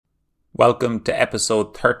Welcome to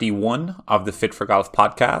episode 31 of the Fit for Golf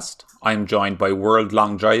podcast. I'm joined by world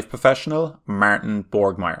long drive professional Martin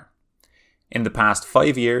Borgmeier. In the past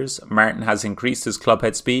 5 years, Martin has increased his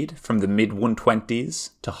clubhead speed from the mid 120s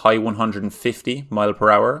to high 150 mile per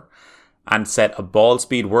hour and set a ball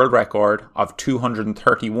speed world record of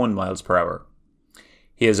 231 miles per hour.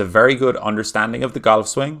 He has a very good understanding of the golf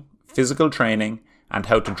swing, physical training, and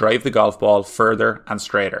how to drive the golf ball further and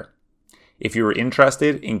straighter. If you are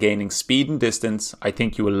interested in gaining speed and distance, I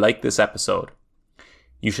think you will like this episode.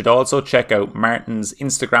 You should also check out Martin's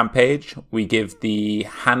Instagram page. We give the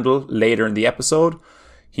handle later in the episode.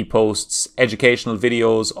 He posts educational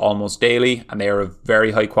videos almost daily, and they are of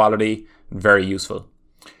very high quality and very useful.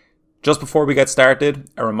 Just before we get started,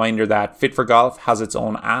 a reminder that Fit for Golf has its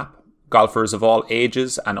own app. Golfers of all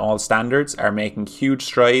ages and all standards are making huge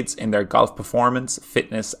strides in their golf performance,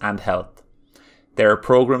 fitness, and health. There are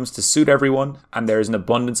programs to suit everyone, and there is an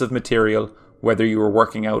abundance of material, whether you are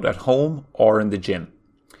working out at home or in the gym.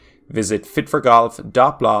 Visit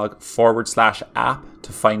fitforgolf.blog/app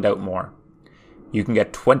to find out more. You can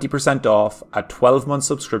get 20% off a 12-month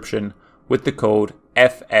subscription with the code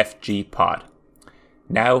FFGPOD.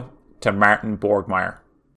 Now to Martin Borgmeier.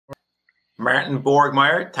 Martin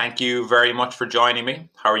Borgmeier, thank you very much for joining me.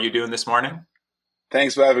 How are you doing this morning?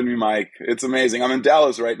 Thanks for having me, Mike. It's amazing. I'm in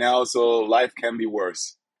Dallas right now, so life can be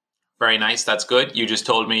worse. Very nice. That's good. You just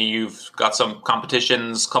told me you've got some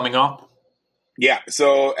competitions coming up. Yeah,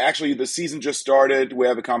 so actually the season just started. We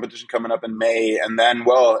have a competition coming up in May, and then,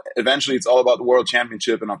 eventually it's all about the World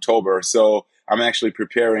Championship in October. So I'm actually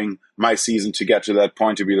preparing my season to get to that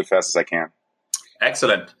point to be the fastest I can.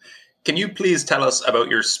 Excellent. Can you please tell us about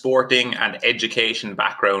your sporting and education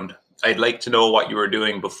background? I'd like to know what you were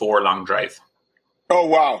doing before long drive. Oh,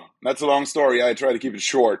 wow. That's a long story. I try to keep it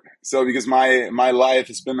short. So because my life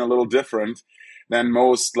has been a little different than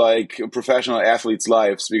most professional athletes'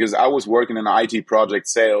 lives, because I was working in IT project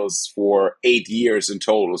sales for 8 years in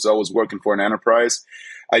total. So I was working for an enterprise.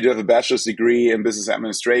 I do have a bachelor's degree in business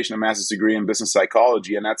administration, a master's degree in business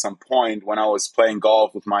psychology. And at some point when I was playing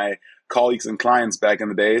golf with my colleagues and clients back in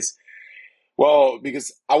the days,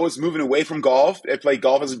 because I was moving away from golf. I played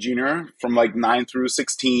golf as a junior from 9 through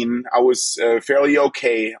 16. I was fairly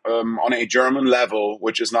okay on a German level,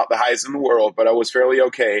 which is not the highest in the world, but I was fairly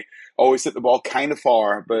okay. Always hit the ball kind of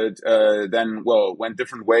far, but then went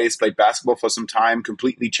different ways, played basketball for some time,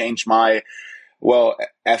 completely changed my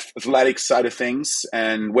athletic side of things,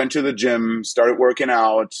 and went to the gym, started working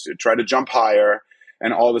out, tried to jump higher,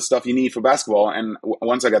 and all the stuff you need for basketball. And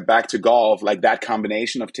once I got back to golf, that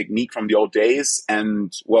combination of technique from the old days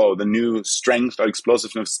and, the new strength or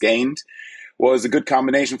explosiveness gained was a good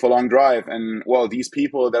combination for long drive. And, these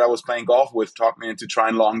people that I was playing golf with taught me to try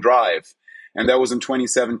and long drive. And that was in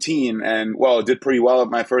 2017. And, I did pretty well at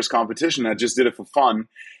my first competition. I just did it for fun.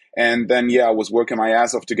 And then, I was working my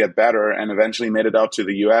ass off to get better and eventually made it out to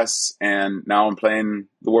the US. And now I'm playing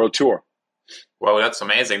the World Tour. Wow, that's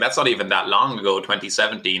amazing. That's not even that long ago,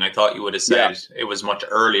 2017. I thought you would have said It was much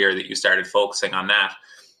earlier that you started focusing on that.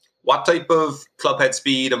 What type of clubhead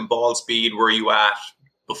speed and ball speed were you at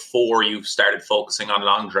before you started focusing on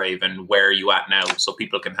long drive, and where are you at now so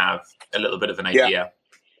people can have a little bit of an idea?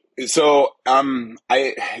 So,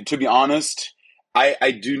 to be honest,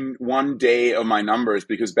 I do one day of my numbers,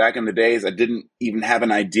 because back in the days, I didn't even have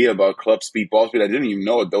an idea about club speed, ball speed. I didn't even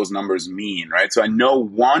know what those numbers mean, right? So I know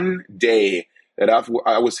one day that I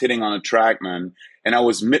was hitting on a TrackMan, and I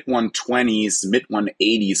was mid 120s, mid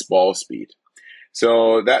 180s ball speed.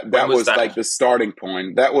 So that was the starting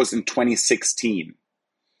point. That was in 2016.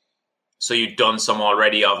 So you'd done some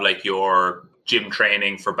already of your gym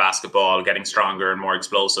training for basketball, getting stronger and more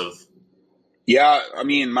explosive. Yeah, I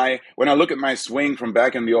mean, when I look at my swing from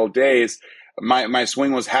back in the old days, my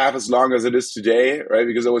swing was half as long as it is today, right?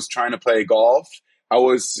 Because I was trying to play golf. I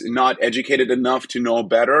was not educated enough to know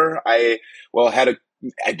better. I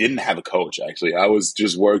didn't have a coach, actually. I was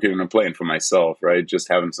just working and playing for myself, right? Just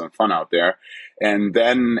having some fun out there. And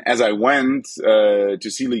then as I went to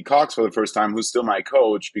see Lee Cox for the first time, who's still my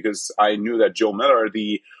coach, because I knew that Joe Miller,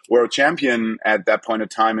 the world champion at that point of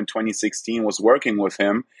time in 2016, was working with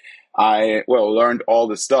him. I learned all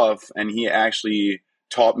the stuff, and he actually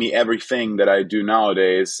taught me everything that I do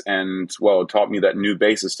nowadays, and taught me that new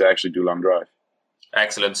basis to actually do long drive.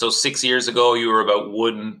 Excellent. So 6 years ago, you were about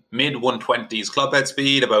mid 120s clubhead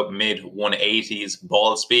speed, about mid 180s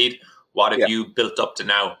ball speed. What have you built up to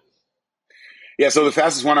now? Yeah, so the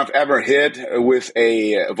fastest one I've ever hit with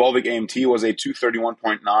a Volvic AMT was a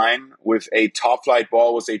 231.9. With a top flight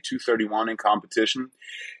ball was a 231 in competition.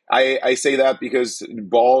 I say that because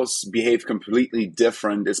balls behave completely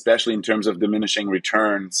different, especially in terms of diminishing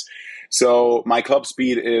returns. So my club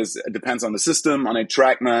speed depends on the system. On a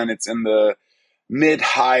TrackMan, it's in the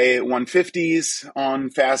mid-high 150s on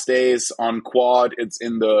fast days. On quad, it's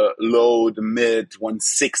in the low to mid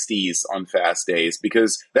 160s on fast days,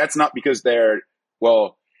 because that's not because they're,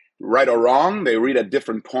 well, right or wrong. They read at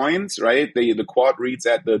different points, right? The quad reads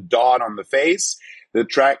at the dot on the face. The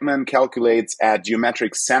TrackMan calculates at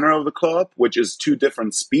geometric center of the club, which is two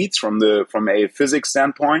different speeds from a physics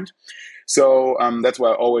standpoint. So that's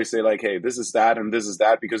why I always say, like, hey, this is that and this is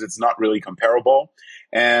that, because it's not really comparable.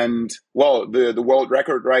 And, well, the world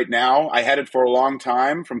record right now, I had it for a long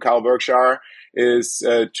time from Kyle Berkshire, is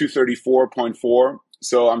 234.4.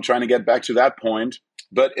 So I'm trying to get back to that point.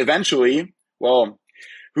 But eventually, well,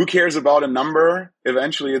 who cares about a number?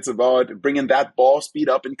 Eventually, it's about bringing that ball speed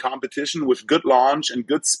up in competition with good launch and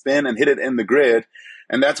good spin and hit it in the grid.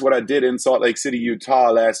 And that's what I did in Salt Lake City,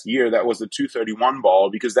 Utah last year. That was the 231 ball,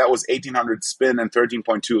 because that was 1800 spin and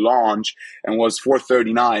 13.2 launch and was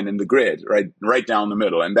 439 in the grid, right down the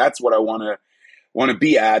middle. And that's what I want to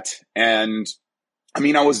be at. And I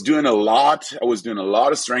mean, I was doing a lot. I was doing a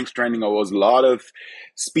lot of strength training. I was a lot of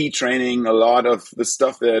speed training, a lot of the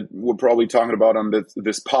stuff that we're probably talking about on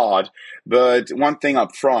this pod. But one thing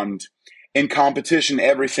up front, in competition,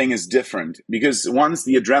 everything is different, because once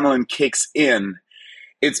the adrenaline kicks in,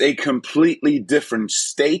 it's a completely different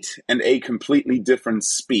state and a completely different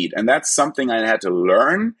speed. And that's something I had to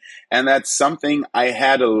learn. And that's something I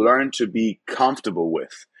had to learn to be comfortable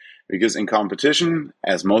with. Because in competition,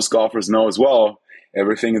 as most golfers know as well,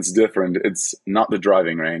 everything is different. It's not the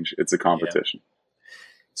driving range. It's a competition. Yeah.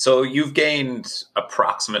 So you've gained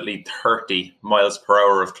approximately 30 miles per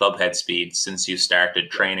hour of clubhead speed since you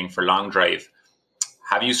started training for long drive.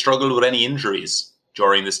 Have you struggled with any injuries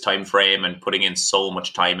during this time frame and putting in so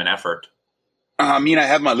much time and effort? I mean, I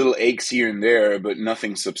have my little aches here and there, but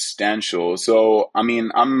nothing substantial. So, I mean,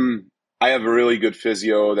 I have a really good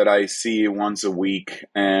physio that I see once a week,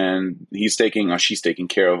 and she's taking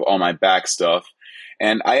care of all my back stuff.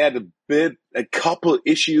 And I had a couple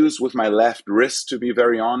issues with my left wrist, to be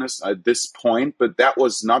very honest, at this point, but that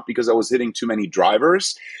was not because I was hitting too many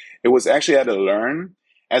drivers. It was actually I had to learn,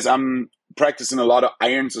 as I'm practicing a lot of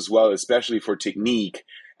irons as well, especially for technique.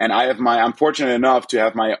 And I'm fortunate enough to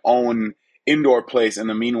have my own indoor place in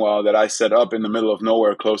the meanwhile that I set up in the middle of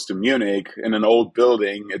nowhere close to Munich in an old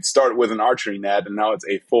building. It started with an archery net, and now it's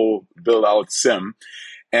a full build out sim.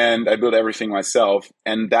 And I built everything myself.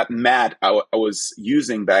 And that mat I was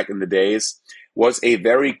using back in the days was a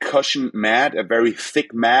very cushioned mat, a very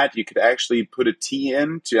thick mat. You could actually put a tee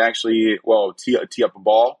in to actually, tee up a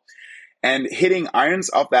ball. And hitting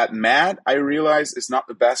irons off that mat, I realized, is not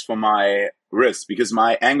the best for my wrist, because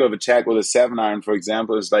my angle of attack with a 7-iron, for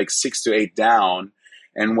example, is like 6 to 8 down.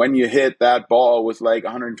 And when you hit that ball with like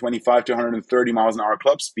 125 to 130 miles an hour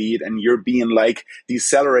club speed, and you're being like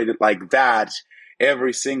decelerated like that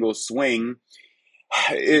every single swing,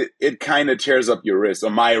 it kind of tears up your wrist,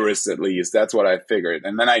 or my wrist at least. That's what I figured.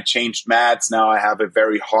 And then I changed mats. Now I have a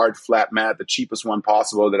very hard flat mat, the cheapest one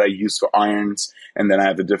possible that I use for irons. And then I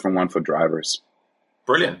have a different one for drivers.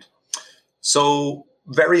 Brilliant. So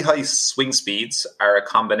very high swing speeds are a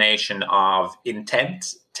combination of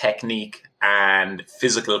intent, technique, and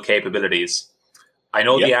physical capabilities. I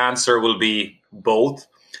know the answer will be both,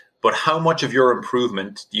 but how much of your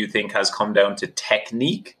improvement do you think has come down to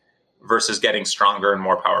technique versus getting stronger and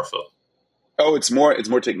more powerful? Oh, it's more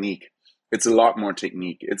technique. It's a lot more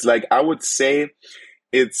technique. It's like, I would say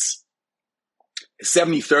it's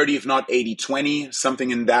 70-30, if not 80-20,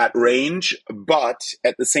 something in that range. But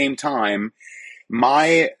at the same time,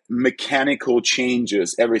 my mechanical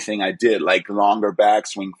changes, everything I did, like longer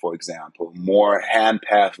backswing, for example, more hand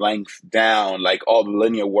path length down, like all the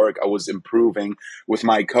linear work I was improving with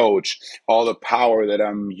my coach, all the power that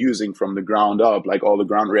I'm using from the ground up, like all the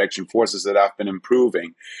ground reaction forces that I've been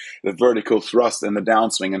improving, the vertical thrust and the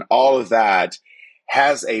downswing, and all of that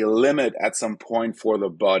has a limit at some point for the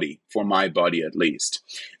body, for my body at least.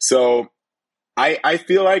 So I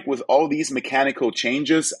feel like with all these mechanical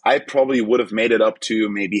changes, I probably would have made it up to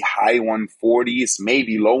maybe high 140s,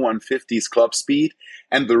 maybe low 150s club speed.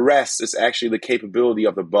 And the rest is actually the capability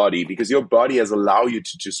of the body, because your body has allowed you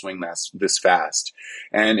to swing this fast.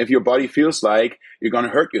 And if your body feels like you're going to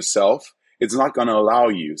hurt yourself, it's not going to allow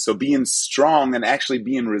you. So being strong and actually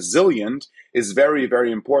being resilient is very,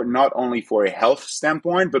 very important, not only for a health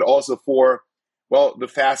standpoint, but also for, the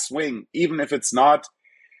fast swing, even if it's not,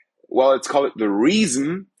 let's call it the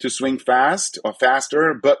reason to swing fast or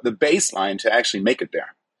faster, but the baseline to actually make it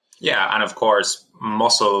there. Yeah, and of course,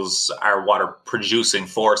 muscles are what are producing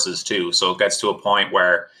forces too. So it gets to a point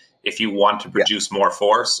where if you want to produce more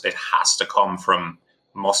force, it has to come from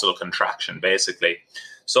muscle contraction, basically.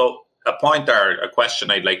 So a question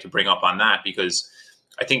I'd like to bring up on that, because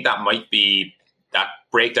I think that might be that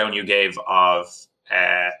breakdown you gave of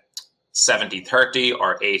 70-30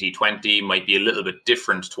 or 80-20 might be a little bit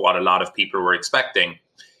different to what a lot of people were expecting.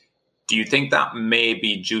 Do you think that may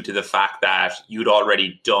be due to the fact that you'd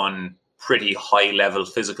already done pretty high level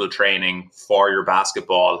physical training for your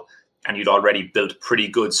basketball and you'd already built pretty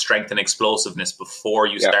good strength and explosiveness before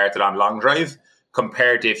you started on long drive,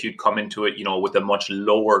 compared to if you'd come into it, with a much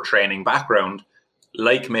lower training background,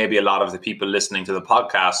 like maybe a lot of the people listening to the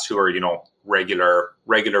podcast who are,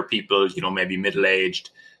 regular people, maybe middle-aged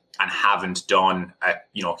and haven't done a,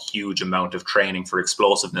 huge amount of training for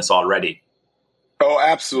explosiveness already? Oh,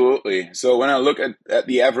 absolutely. So when I look at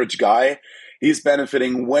the average guy, he's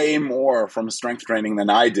benefiting way more from strength training than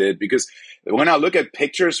I did, because when I look at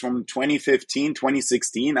pictures from 2015,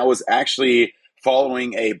 2016, I was actually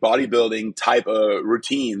following a bodybuilding type of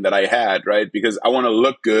routine that I had, right? Because I want to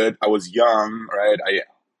look good. I was young, right? I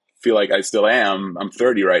feel like I still am. I'm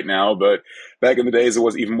 30 right now, but back in the days, it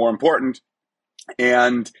was even more important.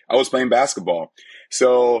 And I was playing basketball.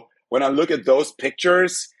 So when I look at those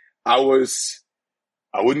pictures, I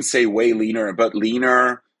wouldn't say way leaner, but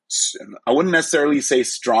leaner. I wouldn't necessarily say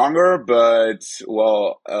stronger, but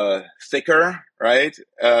thicker, right?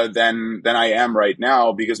 Than I am right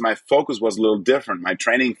now, because my focus was a little different. My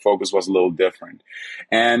training focus was a little different,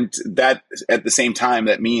 and that at the same time,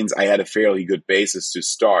 that means I had a fairly good basis to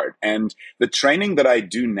start. And the training that I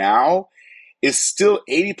do now is still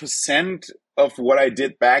 80% of what I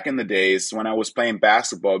did back in the days when I was playing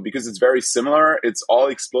basketball, because it's very similar. It's all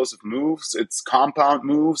explosive moves, it's compound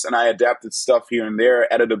moves, and I adapted stuff here and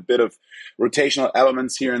there, added a bit of rotational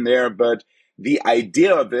elements here and there, but the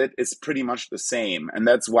idea of it is pretty much the same. And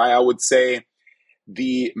that's why I would say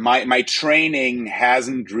my training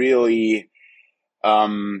hasn't really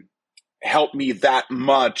helped me that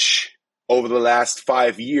much over the last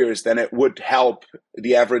 5 years than it would help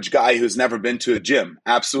the average guy who's never been to a gym.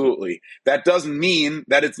 Absolutely. That doesn't mean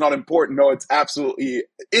that it's not important. No, it's absolutely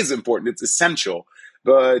is important. It's essential.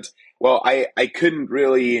 But, I couldn't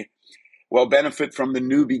really, benefit from the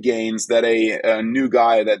newbie gains that a new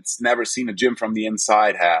guy that's never seen a gym from the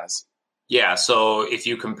inside has. Yeah. So if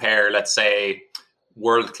you compare, let's say,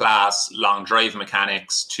 world-class long drive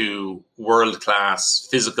mechanics to world-class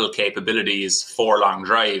physical capabilities for long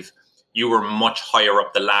drive, you were much higher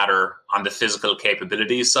up the ladder on the physical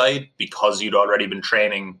capabilities side because you'd already been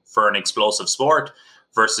training for an explosive sport,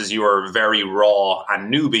 versus you were very raw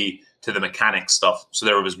and newbie to the mechanics stuff. So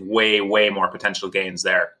there was way, way more potential gains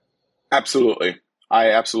there. Absolutely.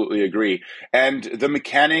 I absolutely agree. And the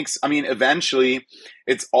mechanics, eventually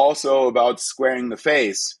it's also about squaring the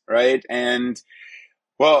face, right? And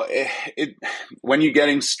when you're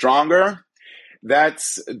getting stronger,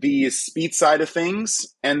 that's the speed side of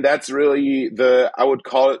things. And that's really I would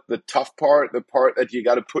call it the tough part, the part that you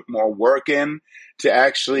got to put more work in to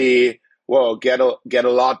actually, get a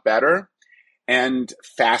lot better and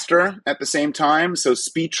faster at the same time. So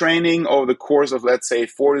speed training over the course of, let's say,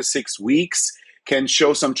 4 to 6 weeks can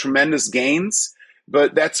show some tremendous gains,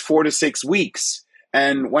 but that's 4 to 6 weeks.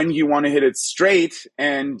 And when you want to hit it straight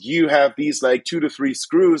and you have these like 2 to 3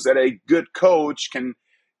 screws that a good coach can,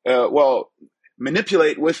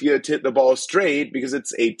 manipulate with you to hit the ball straight, because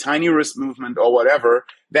it's a tiny wrist movement or whatever,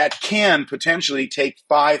 that can potentially take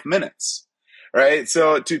 5 minutes, right?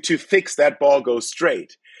 So to fix that ball go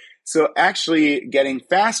straight. So actually getting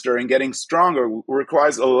faster and getting stronger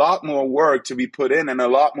requires a lot more work to be put in and a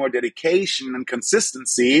lot more dedication and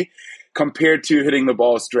consistency compared to hitting the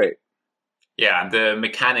ball straight. Yeah, the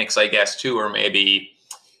mechanics, I guess, too, are maybe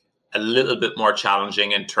a little bit more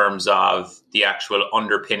challenging in terms of the actual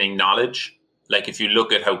underpinning knowledge. Like if you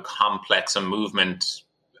look at how complex a movement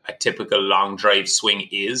a typical long drive swing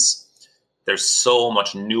is, there's so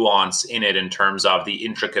much nuance in it in terms of the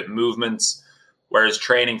intricate movements. Whereas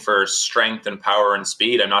training for strength and power and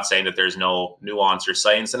speed, I'm not saying that there's no nuance or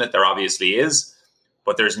science in it. There obviously is,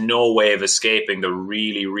 but there's no way of escaping the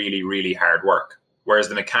really, really, really hard work. Whereas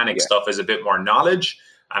the mechanic stuff is a bit more knowledge,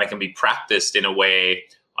 and it can be practiced in a way,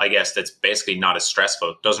 I guess, that's basically not as stressful.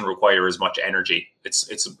 It doesn't require as much energy.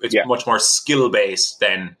 It's much more skill based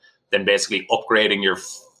than basically upgrading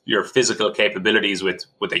your physical capabilities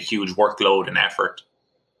with a huge workload and effort.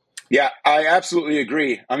 Yeah, I absolutely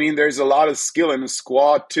agree. There's a lot of skill in the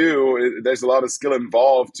squat too. There's a lot of skill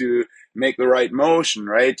involved to make the right motion,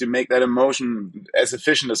 right? To make that motion as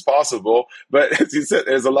efficient as possible. But as you said,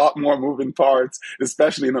 there's a lot more moving parts,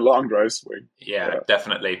 especially in the long drive swing. Yeah,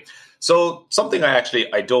 definitely. So something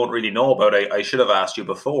I don't really know about, I should have asked you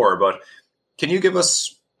before, but can you give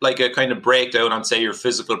us like a kind of breakdown on, say, your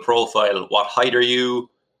physical profile? What height are you?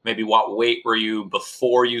 Maybe what weight were you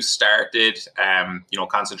before you started,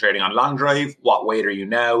 concentrating on long drive? What weight are you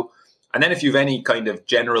now? And then if you have any kind of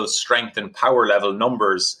general strength and power level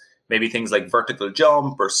numbers, maybe things like vertical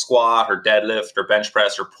jump or squat or deadlift or bench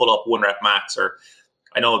press or pull up 1 rep max. Or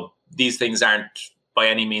I know these things aren't by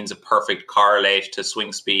any means a perfect correlate to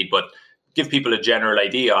swing speed, but give people a general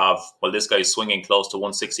idea of, well, this guy's swinging close to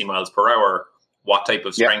 160 miles per hour. What type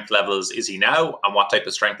of strength levels is he now? And what type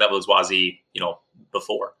of strength levels was he,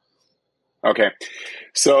 before? Okay.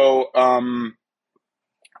 So,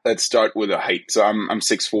 let's start with a height. So I'm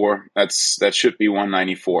 6'4". That should be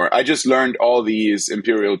 194. I just learned all these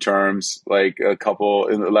imperial terms like in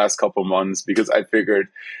the last couple months, because I figured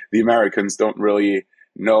the Americans don't really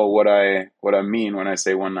know what I mean when I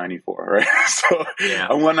say 194, right? So yeah.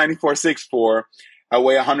 I'm 194, 6'4". I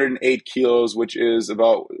weigh 108 kilos, which is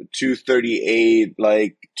about 238,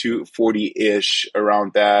 like 240-ish,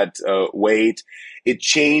 around that weight. It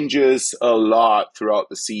changes a lot throughout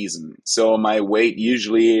the season. So my weight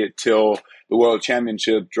usually till the World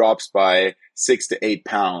Championship drops by 6 to 8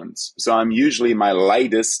 pounds. So I'm usually my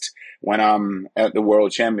lightest when I'm at the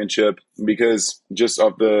World Championship, because just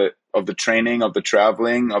of the training, of the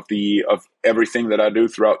traveling, of everything that I do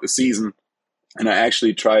throughout the season. And I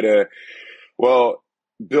actually try to,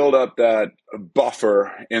 build up that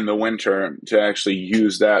buffer in the winter to actually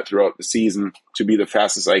use that throughout the season to be the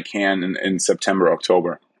fastest I can in September,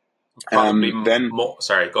 October.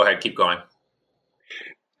 Sorry, go ahead. Keep going.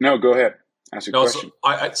 No, go ahead. Ask your question.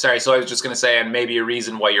 So I was just going to say, and maybe a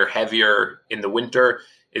reason why you're heavier in the winter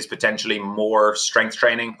is potentially more strength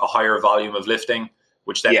training, a higher volume of lifting,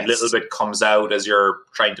 which then a little bit comes out as you're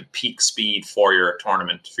trying to peak speed for your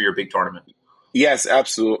tournament, for your big tournament. Yes,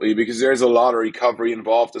 absolutely, because there's a lot of recovery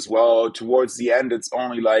involved as well. Towards the end, it's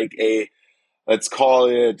only like let's call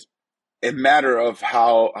it a matter of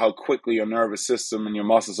how quickly your nervous system and your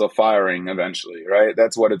muscles are firing eventually, right?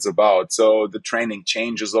 That's what it's about. So the training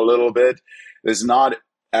changes a little bit. There's not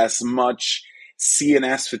as much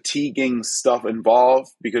CNS fatiguing stuff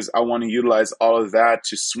involved, because I want to utilize all of that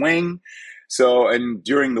to swing. So, and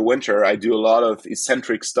during the winter, I do a lot of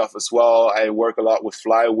eccentric stuff as well. I work a lot with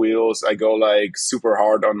flywheels. I go like super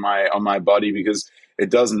hard on my body, because it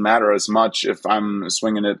doesn't matter as much if I'm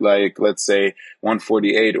swinging it like, let's say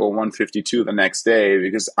 148 or 152 the next day,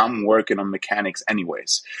 because I'm working on mechanics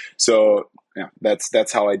anyways. So yeah,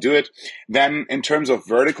 that's how I do it. Then in terms of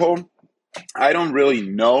vertical, I don't really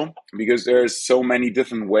know, because there's so many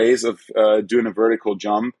different ways of doing a vertical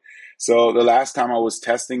jump. So the last time I was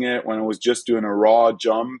testing it, when I was just doing a raw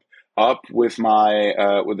jump up with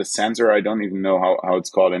my with a sensor, I don't even know how it's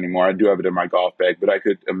called anymore. I do have it in my golf bag, but I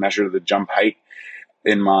could measure the jump height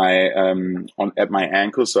in my at my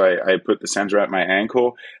ankle. So I put the sensor at my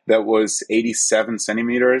ankle. That was 87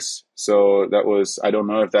 centimeters. So that was, I don't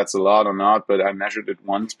know if that's a lot or not, but I measured it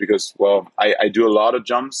once, because I do a lot of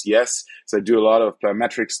jumps. Yes. So I do a lot of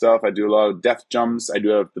plyometric stuff. I do a lot of depth jumps. I do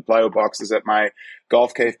have the plyo boxes at my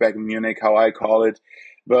golf cave back in Munich, how I call it.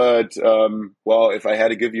 But if I had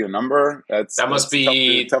to give you a number, that must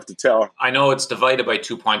be tough to tell. I know it's divided by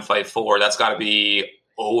 2.54. That's got to be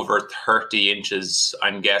over 30 inches,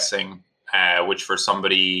 I'm guessing, which for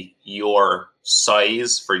somebody your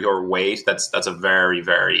size, for your weight, that's a very,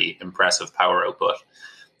 very impressive power output.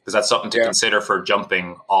 Because that's something to consider for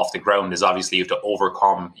jumping off the ground, is obviously you have to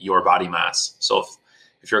overcome your body mass. So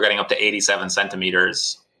if you're getting up to 87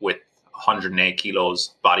 centimeters with 108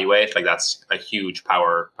 kilos body weight, like that's a huge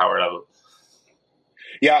power level.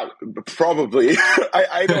 Yeah, probably.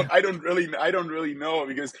 I don't really know,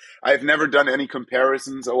 because I've never done any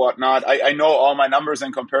comparisons or whatnot. I know all my numbers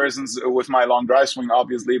and comparisons with my long drive swing,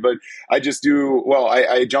 obviously, but I just do,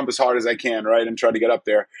 I jump as hard as I can, right, and try to get up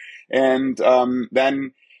there. And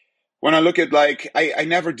then when I look at I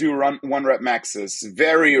never do 1 rep maxes,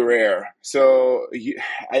 very rare. So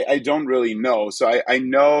I don't really know. So I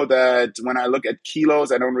know that when I look at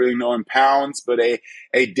kilos, I don't really know in pounds, but a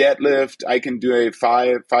deadlift, I can do a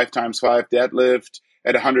 5 times 5 deadlift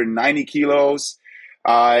at 190 kilos.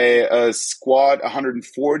 I squat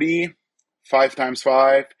 140, 5 times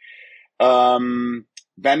 5.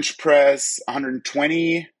 Bench press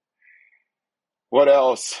 120. What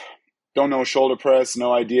else? Don't know. Shoulder press,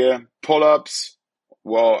 no idea. Pull-ups,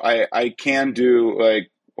 I can do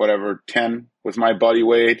 10 with my body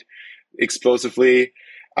weight explosively.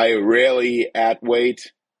 I rarely add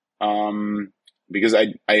weight because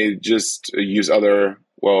I just use other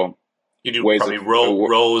You do ways probably of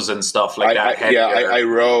rows and stuff like that. I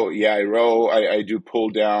row. Yeah, I row. I do pull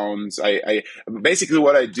downs. I basically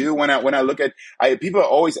what I do when I look at people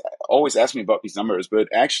always ask me about these numbers, but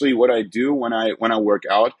actually what I do when I work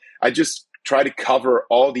out, I just try to cover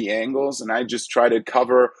all the angles, and I just try to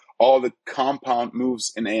cover all the compound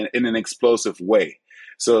moves in an explosive way.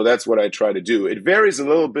 So that's what I try to do. It varies a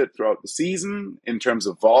little bit throughout the season in terms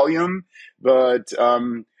of volume, but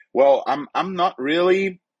well, I'm not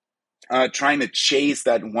really trying to chase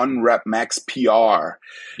that one rep max PR,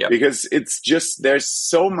 Yep. because it's just there's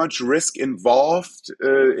so much risk involved.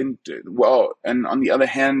 And on the other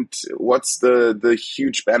hand, what's the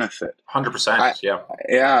huge benefit? 100%. Yeah.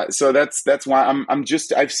 Yeah, so that's why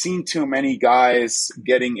I've seen too many guys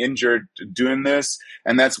getting injured doing this,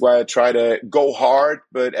 and that's why I try to go hard,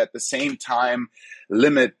 but at the same time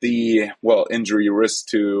limit the injury risk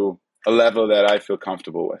to a level that I feel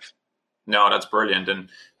comfortable with. No, that's brilliant. And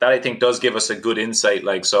that I think does give us a good insight.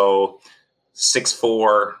 Like, so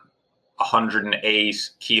 6'4", 108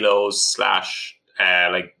 kilos /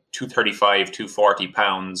 like 235, 240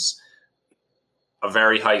 pounds, a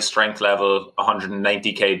very high strength level,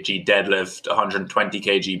 190 kg deadlift, 120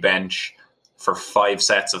 kg bench for 5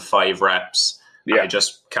 sets of 5 reps. Yeah. And I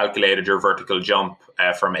just calculated your vertical jump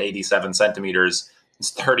from 87 centimeters.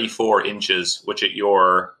 It's 34 inches, which at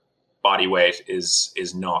your body weight is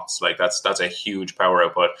nuts. Like that's a huge power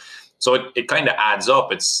output. So it kind of adds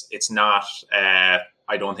up. It's not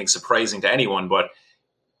I don't think surprising to anyone, but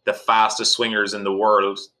the fastest swingers in the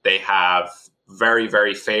world, they have very,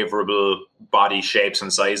 very favorable body shapes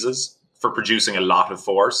and sizes for producing a lot of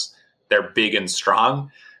force. They're big and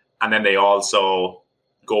strong, and then they also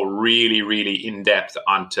go really, really in depth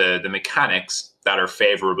onto the mechanics that are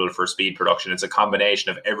favorable for speed production. It's a combination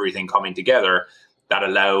of everything coming together that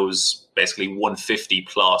allows basically 150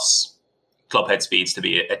 plus club head speeds to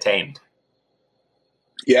be attained.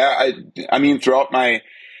 Yeah, I mean, throughout my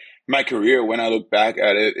career, when I look back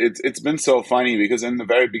at it, it's been so funny, because in the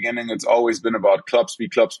very beginning, it's always been about club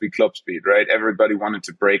speed, right? Everybody wanted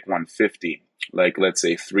to break 150, like let's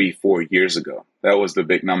say 3-4 years ago. That was the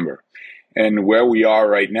big number. And where we are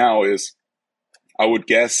right now is, I would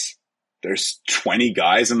guess there's 20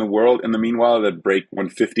 guys in the world in the meanwhile that break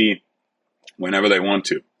 150 whenever they want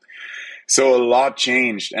to. So a lot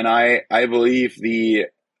changed. And I believe the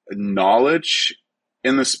knowledge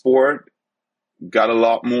in the sport got a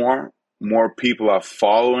lot more. More people are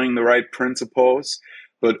following the right principles,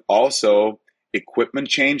 but also equipment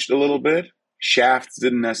changed a little bit. Shafts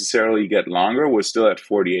didn't necessarily get longer. We're still at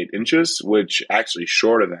 48 inches, which actually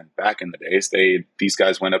shorter than back in the days. These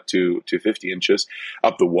guys went up to 50 inches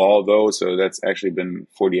up the wall though. So that's actually been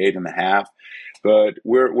 48 and a half. But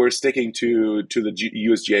we're sticking to the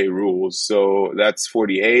USGA rules. So that's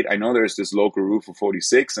 48. I know there's this local rule for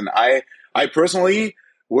 46, and I personally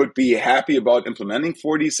would be happy about implementing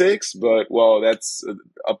 46, but that's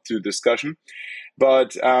up to discussion.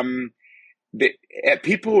 But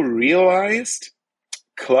people realized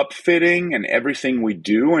club fitting and everything we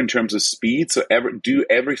do in terms of speed, so do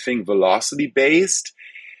everything velocity based,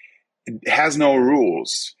 has no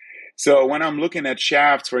rules. So when I'm looking at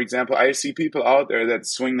shafts, for example, I see people out there that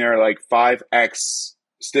swing their like 5x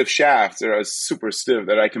stiff shafts that are super stiff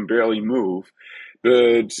that I can barely move.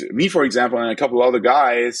 But me, for example, and a couple other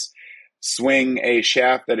guys swing a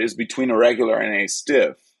shaft that is between a regular and a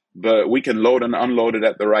stiff, but we can load and unload it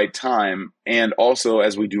at the right time. And also,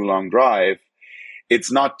 as we do long drive,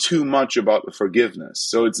 it's not too much about the forgiveness.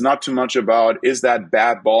 So it's not too much about, is that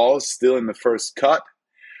bad ball still in the first cut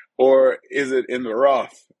or is it in the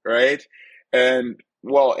rough, right? And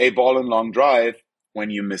a ball in long drive, when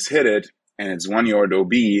you mishit it and it's 1 yard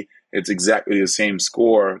OB, it's exactly the same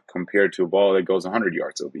score compared to a ball that goes 100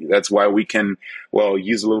 yards OB. That's why we can,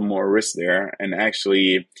 use a little more risk there and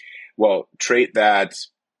actually, trade that,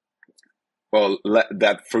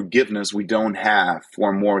 that forgiveness we don't have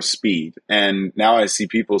for more speed. And now I see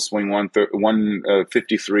people swing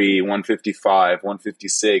 153, 155,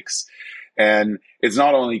 156. And it's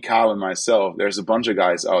not only Kyle and myself. There's a bunch of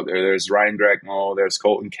guys out there. There's Ryan Gregmo, there's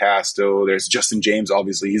Colton Casto, there's Justin James.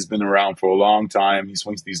 Obviously, he's been around for a long time. He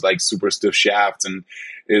swings these like super stiff shafts and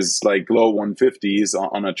is like low 150s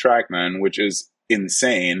on a TrackMan, which is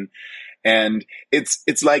insane. And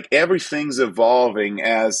it's like everything's evolving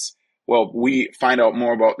as we find out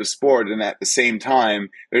more about the sport, and at the same time,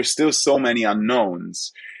 there's still so many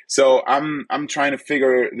unknowns. So I'm trying to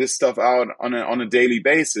figure this stuff out on a daily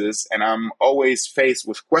basis, and I'm always faced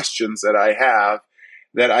with questions that I have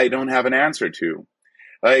that I don't have an answer to.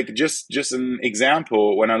 Like just an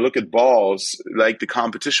example, when I look at balls, like the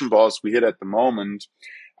competition balls we hit at the moment,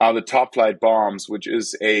 are the Top Flight Bombs, which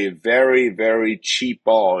is a very, very cheap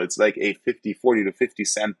ball. It's like a 40 to 50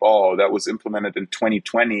 cent ball that was implemented in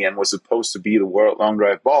 2020 and was supposed to be the World Long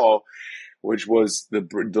Drive ball, which was the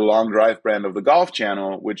Long Drive brand of the Golf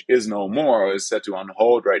Channel, which is no more, is set to on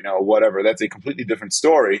hold right now, or whatever. That's a completely different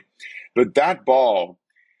story. But that ball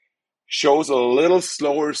shows a little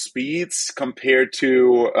slower speeds compared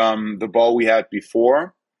to the ball we had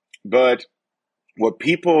before. But what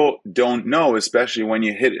people don't know, especially when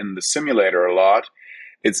you hit in the simulator a lot,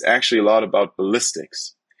 it's actually a lot about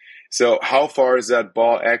ballistics. So how far is that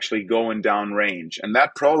ball actually going down range? And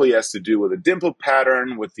that probably has to do with a dimple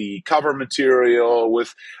pattern, with the cover material,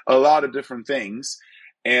 with a lot of different things.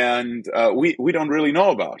 And we don't really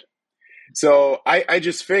know about. So I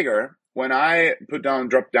just figure when I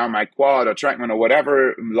drop down my quad or TrackMan or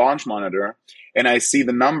whatever launch monitor, and I see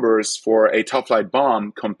the numbers for a Top Flight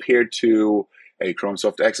Bomb compared to a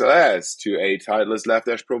Chromesoft XLS, to a Titleist Left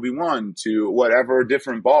Edge Pro V1, to whatever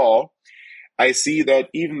different ball, I see that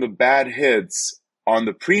even the bad hits on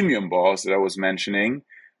the premium balls that I was mentioning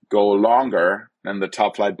go longer than the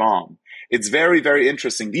Top Flight Bomb. It's very, very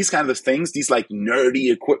interesting. These kinds of things, these like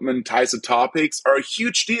nerdy equipment types of topics are a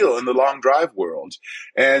huge deal in the long drive world.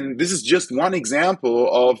 And this is just one example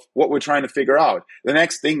of what we're trying to figure out. The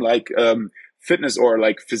next thing, like fitness or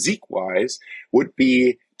like physique wise, would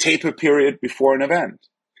be taper period before an event.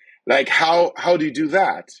 Like how do you do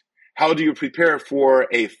that? How do you prepare for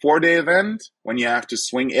a 4-day event when you have to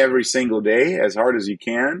swing every single day as hard as you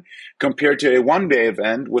can, compared to a 1-day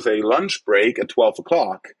event with a lunch break at 12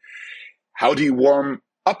 o'clock? How do you warm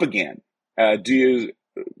up again? Do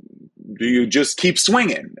you just keep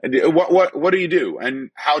swinging? What do you do? And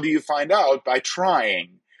how do you find out? By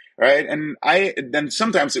trying, right? And then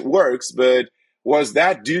sometimes it works, but was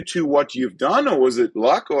that due to what you've done, or was it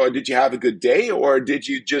luck, or did you have a good day, or did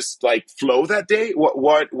you just like flow that day?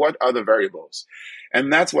 What are the variables?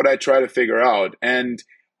 And that's what I try to figure out. And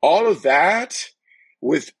all of that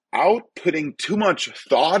without putting too much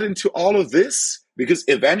thought into all of this, because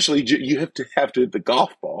eventually you have to hit the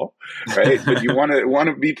golf ball, right? But you want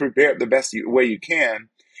to be prepared the best way you can.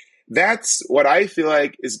 That's what I feel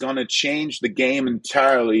like is going to change the game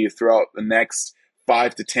entirely throughout the next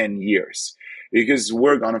 5 to 10 years, because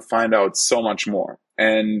we're going to find out so much more.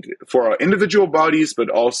 And for our individual bodies, but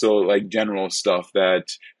also like general stuff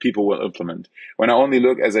that people will implement. When I only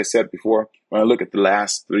look, as I said before, when I look at the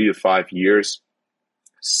last 3 to 5 years,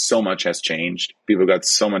 so much has changed. People got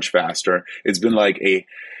so much faster. It's been like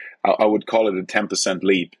I would call it a 10%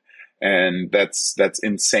 leap. And that's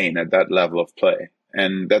insane at that level of play.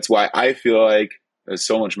 And that's why I feel like there's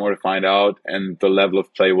so much more to find out, and the level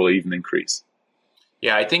of play will even increase.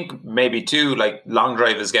 Yeah, I think maybe too, like long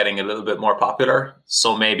drive is getting a little bit more popular.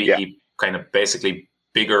 So maybe kind of basically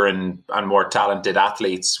bigger and more talented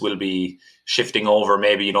athletes will be shifting over,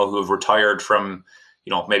 maybe, who have retired from,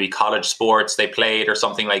 maybe college sports they played or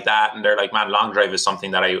something like that. And they're like, man, long drive is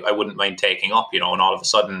something that I wouldn't mind taking up, and all of a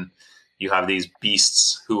sudden you have these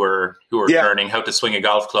beasts who are learning how to swing a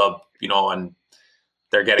golf club, and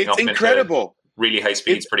they're getting up into really high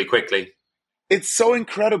speeds pretty quickly. It's so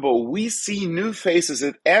incredible. We see new faces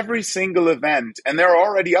at every single event, and they're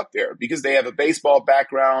already up there because they have a baseball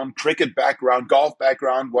background, cricket background, golf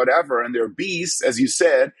background, whatever, and they're beasts, as you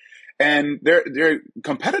said, and they're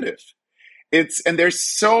competitive. And there's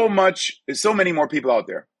so many more people out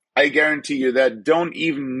there. I guarantee you that don't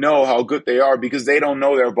even know how good they are because they don't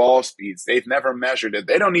know their ball speeds. They've never measured it.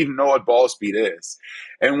 They don't even know what ball speed is.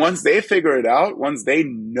 And once they figure it out, once they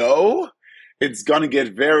know, it's going to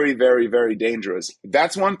get very, very, very dangerous.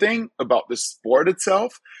 That's one thing about the sport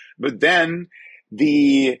itself. But then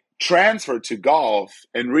the transfer to golf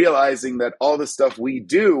and realizing that all the stuff we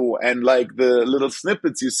do and like the little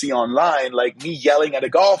snippets you see online, like me yelling at a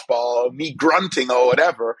golf ball, or me grunting or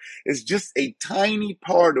whatever, is just a tiny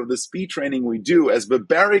part of the speed training we do. As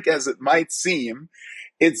barbaric as it might seem,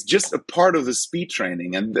 it's just a part of the speed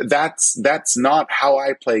training. And that's not how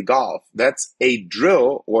I play golf. That's a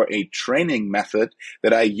drill or a training method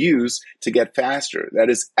that I use to get faster.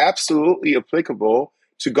 That is absolutely applicable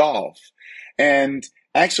to golf. And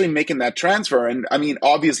actually making that transfer. And I mean,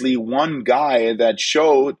 obviously one guy that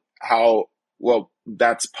showed how well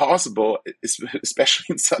that's possible, especially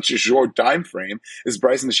in such a short time frame, is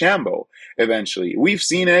Bryson DeChambeau. Eventually, we've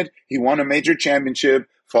seen it. He won a major championship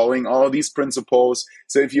following all these principles.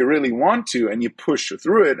 So if you really want to and you push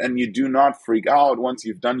through it and you do not freak out once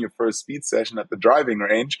you've done your first speed session at the driving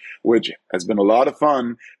range, which has been a lot of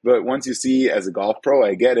fun, but once you see, as a golf pro,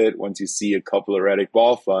 I get it, once you see a couple of Reddick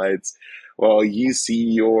ball fights, well, you see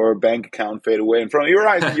your bank account fade away in front of your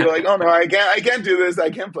eyes, and you're like, "Oh no, I can't do this. I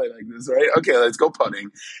can't play like this, right? Okay, let's go putting."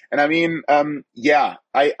 And I mean, yeah,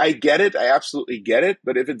 I get it. I absolutely get it.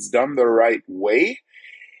 But if it's done the right way,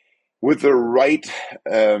 with the right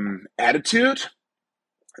attitude,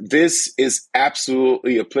 this is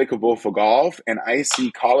absolutely applicable for golf. And I see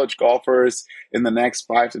college golfers in the next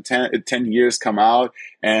 5 to 10 years come out,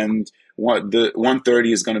 and the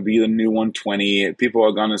 130 is going to be the new 120. People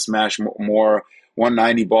are going to smash more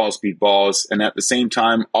 190 ball speed balls. And at the same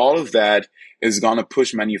time, all of that is going to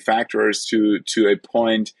push manufacturers to a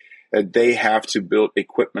point that they have to build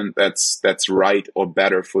equipment that's right or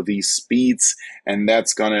better for these speeds. And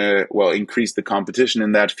that's going to, well, increase the competition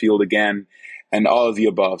in that field again, and all of the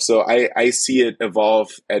above. So I see it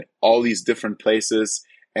evolve at all these different places.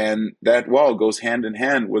 And that, well, goes hand in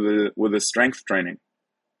hand with the strength training.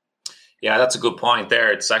 Yeah, that's a good point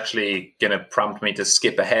there. It's actually going to prompt me to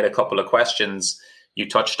skip ahead a couple of questions. You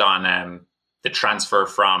touched on the transfer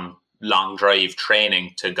from long drive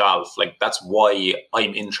training to golf. Like, that's why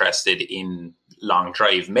I'm interested in long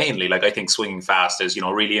drive mainly. Like, I think swinging fast is,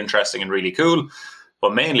 really interesting and really cool.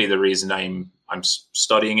 But mainly the reason I'm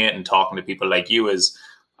studying it and talking to people like you is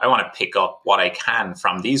I want to pick up what I can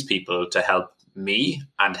from these people to help me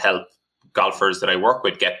and help golfers that I work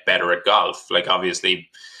with get better at golf. Like, obviously,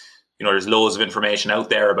 there's loads of information out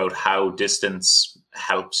there about how distance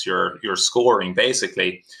helps your scoring,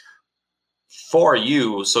 basically. For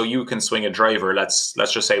you, so you can swing a driver, let's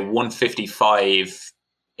just say 155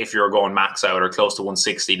 if you're going max out, or close to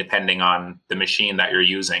 160, depending on the machine that you're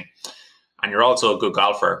using. And you're also a good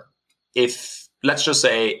golfer. Let's just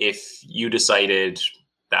say if you decided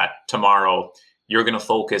that tomorrow you're going to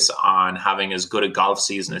focus on having as good a golf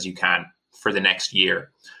season as you can for the next year,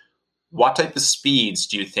 what type of speeds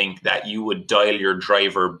do you think that you would dial your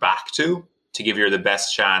driver back to give you the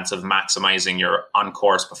best chance of maximizing your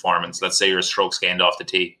on-course performance? Let's say your strokes gained off the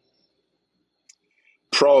tee.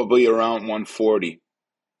 Probably around 140.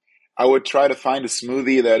 I would try to find a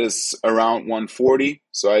smoothie that is around 140,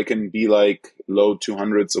 so I can be like low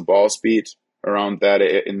 200s of ball speed around that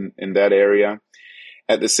in that area.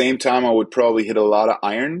 At the same time, I would probably hit a lot of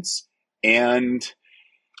irons, and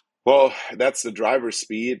well, that's the driver's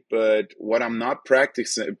speed, but what I'm not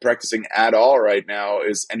practicing at all right now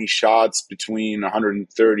is any shots between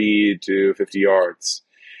 130 to 50 yards,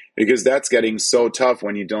 because that's getting so tough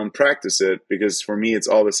when you don't practice it, because for me, it's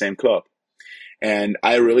all the same club. And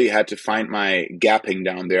I really had to find my gapping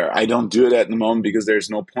down there. I don't do it at the moment because there's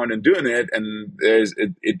no point in doing it. And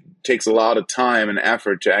it takes a lot of time and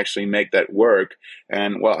effort to actually make that work.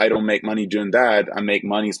 And well, I don't make money doing that. I make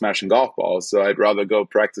money smashing golf balls. So I'd rather go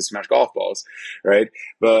practice smash golf balls. Right.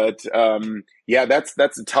 But yeah, that's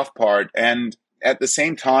the tough part. And at the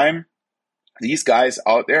same time, these guys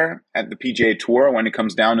out there at the PGA Tour, when it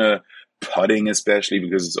comes down to putting, especially,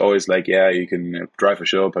 because it's always like, yeah, you can drive for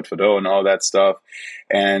show, putt for dough, and all that stuff,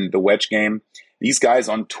 and the wedge game. These guys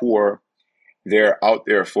on tour, they're out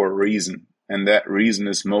there for a reason, and that reason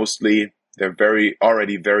is mostly they're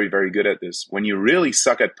already very, very good at this. When you really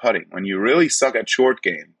suck at putting, when you really suck at short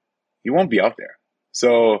game, you won't be out there.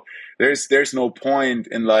 So there's no point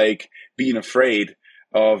in like being afraid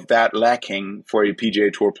of that lacking for a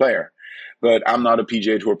PGA Tour player. But I'm not a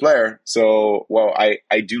PGA Tour player, so, well,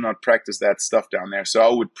 I do not practice that stuff down there. So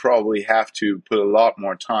I would probably have to put a lot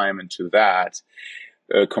more time into that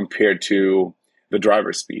compared to the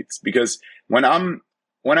driver speeds. Because when I'm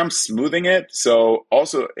smoothing it, so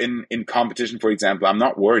also in competition, for example, I'm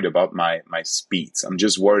not worried about my speeds. I'm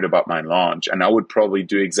just worried about my launch. And I would probably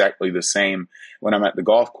do exactly the same when I'm at the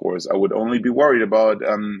golf course. I would only be worried about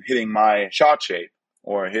hitting my shot shape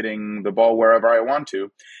or hitting the ball wherever I want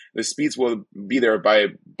to. The speeds will be there by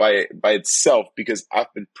itself because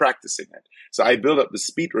I've been practicing it. So I build up the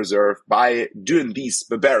speed reserve by doing these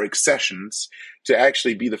barbaric sessions to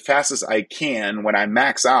actually be the fastest I can when I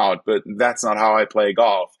max out. But that's not how I play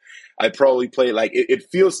golf. I probably play like it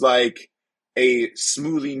feels like a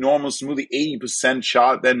normal smoothie 80%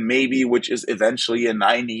 shot, then maybe, which is eventually a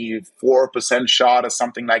 94% shot or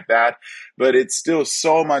something like that. But it's still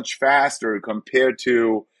so much faster compared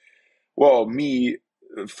to, well, me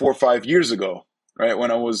 4 or 5 years ago, right?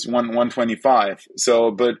 When I was 125.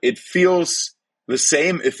 So, but it feels the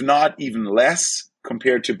same, if not even less,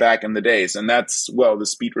 compared to back in the days. And that's, well, the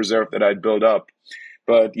speed reserve that I built up.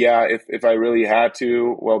 But yeah, if I really had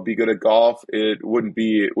to, well, be good at golf, it wouldn't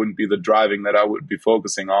be the driving that I would be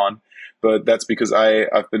focusing on. But that's because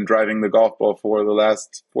I've been driving the golf ball for the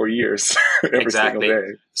last 4 years, every single Exactly. day.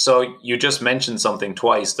 So you just mentioned something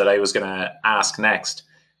twice that I was going to ask next.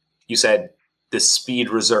 You said the speed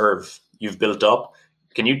reserve you've built up.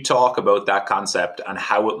 Can you talk about that concept and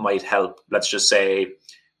how it might help, let's just say,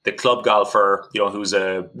 the club golfer, who's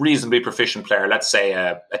a reasonably proficient player, let's say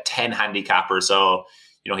a 10 handicapper. So,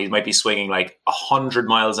 he might be swinging like 100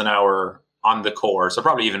 miles an hour on the course, or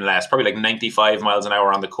probably even less, probably like 95 miles an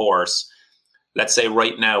hour on the course. Let's say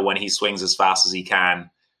right now when he swings as fast as he can,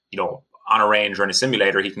 on a range or in a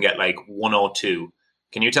simulator, he can get like 102.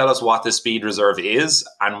 Can you tell us what the speed reserve is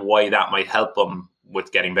and why that might help him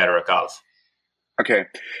with getting better at golf? Okay,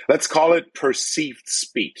 let's call it perceived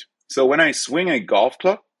speed. So when I swing a golf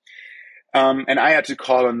club, and I had to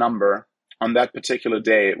call a number on that particular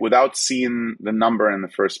day without seeing the number in the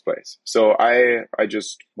first place. So I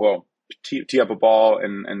just, tee up a ball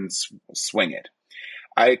and swing it.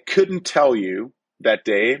 I couldn't tell you that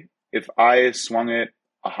day if I swung it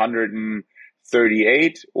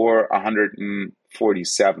 138 or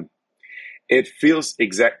 147. It feels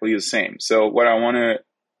exactly the same. So what I want to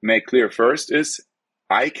make clear first is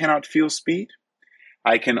I cannot feel speed.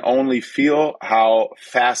 I can only feel how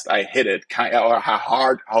fast I hit it, or how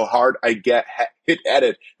hard I get hit at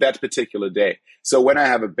it that particular day. So when I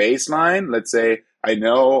have a baseline, let's say I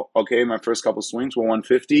know, okay, my first couple swings were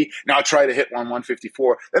 150. Now I'll try to hit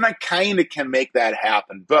 154. Then I kind of can make that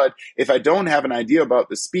happen. But if I don't have an idea about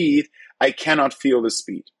the speed, I cannot feel the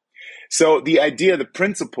speed. So the idea, the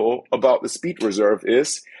principle about the speed reserve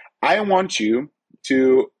is I want you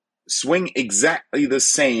to swing exactly the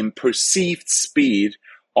same perceived speed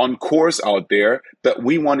on course out there, but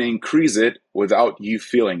we want to increase it without you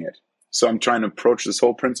feeling it. So I'm trying to approach this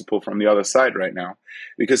whole principle from the other side right now,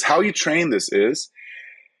 because how you train this is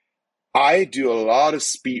I do a lot of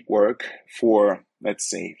speed work for, let's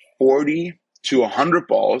say, 40 to 100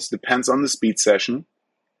 balls, depends on the speed session,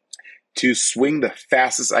 to swing the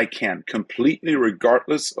fastest I can, completely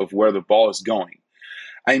regardless of where the ball is going.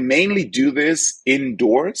 I mainly do this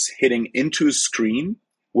indoors, hitting into a screen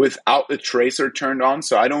without the tracer turned on,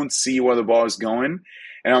 so I don't see where the ball is going.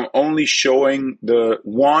 And I'm only showing the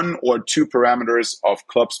 1 or 2 parameters of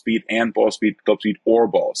club speed and ball speed, club speed or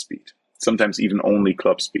ball speed, sometimes even only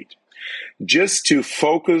club speed, just to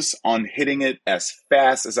focus on hitting it as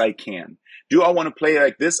fast as I can. Do I want to play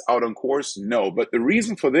like this out on course? No. But the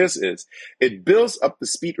reason for this is it builds up the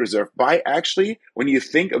speed reserve by actually, when you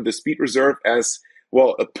think of the speed reserve as,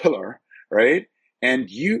 a pillar, right? And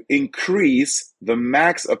you increase the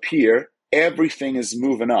max up here, everything is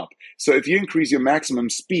moving up. So if you increase your maximum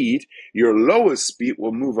speed, your lowest speed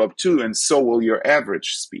will move up too, and so will your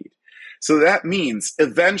average speed. So that means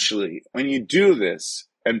eventually, when you do this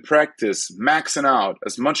and practice maxing out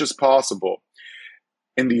as much as possible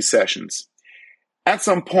in these sessions, at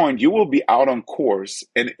some point you will be out on course.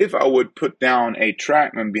 And if I would put down a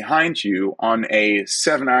TrackMan behind you on a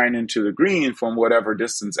 7-iron into the green from whatever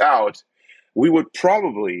distance out, we would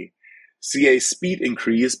probably see a speed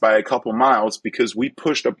increase by a couple miles because we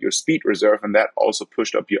pushed up your speed reserve, and that also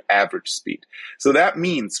pushed up your average speed. So that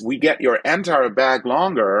means we get your entire bag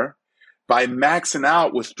longer by maxing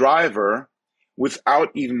out with driver without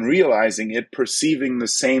even realizing it, perceiving the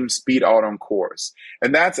same speed out on course.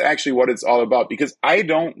 And that's actually what it's all about, because I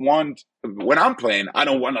don't want, when I'm playing, I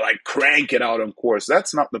don't want to like crank it out on course.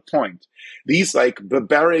 That's not the point. These like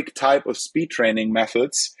barbaric type of speed training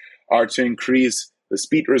methods are to increase the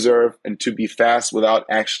speed reserve and to be fast without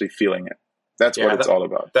actually feeling it. That's what it's all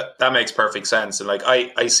about. That makes perfect sense. And like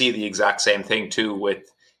I see the exact same thing too with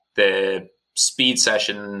the speed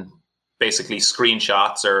session, basically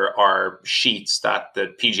screenshots or sheets that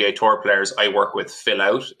the PGA Tour players I work with fill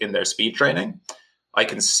out in their speed training. I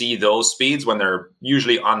can see those speeds when they're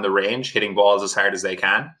usually on the range, hitting balls as hard as they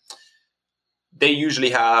can. They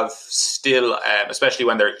usually have still, especially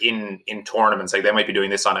when they're in tournaments, like they might be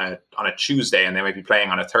doing this on a Tuesday and they might be playing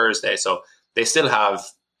on a Thursday. So they still have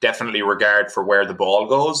definitely regard for where the ball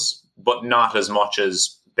goes, but not as much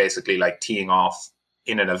as basically like teeing off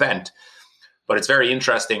in an event. But it's very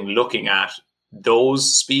interesting looking at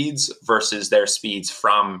those speeds versus their speeds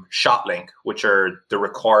from ShotLink, which are the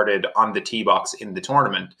recorded on the tee box in the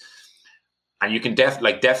tournament. And you can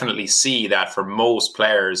definitely see that for most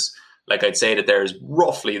players, like I'd say that there's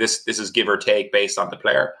roughly, this is give or take based on the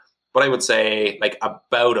player, but I would say like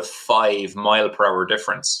about a 5 mile per hour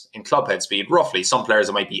difference in club head speed, roughly. Some players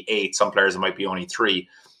it might be 8, some players it might be only 3.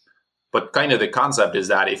 But kind of the concept is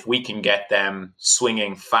that if we can get them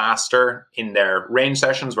swinging faster in their range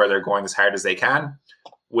sessions where they're going as hard as they can,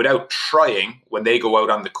 without trying, when they go out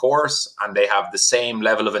on the course and they have the same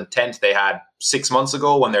level of intent they had 6 months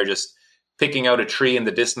ago when they're just picking out a tree in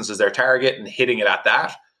the distance as their target and hitting it at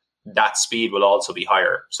that, that speed will also be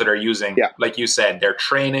higher. So they're using, like you said, they're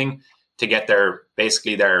training to get their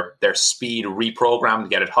speed reprogrammed to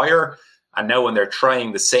get it higher. And now when they're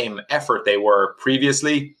trying the same effort they were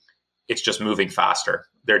previously, it's just moving faster.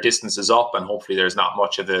 Their distance is up, and hopefully there's not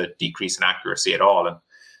much of a decrease in accuracy at all. And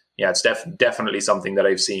yeah, it's definitely something that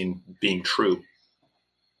I've seen being true.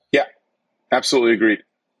 Yeah, absolutely agreed.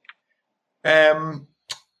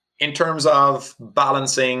 In terms of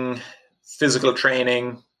balancing physical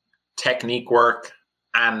training, technique work,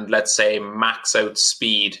 and let's say max out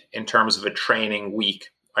speed in terms of a training week,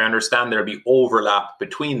 I understand there'll be overlap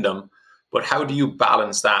between them, but how do you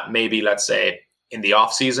balance that? Maybe let's say in the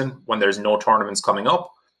off season when there's no tournaments coming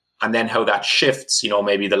up, and then how that shifts,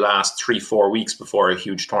 maybe the last 3-4 weeks before a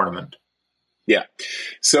huge tournament. Yeah.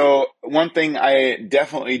 So one thing I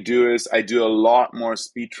definitely do is I do a lot more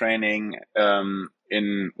speed training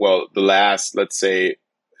in the last, let's say,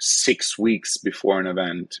 6 weeks before an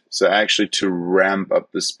event. So actually to ramp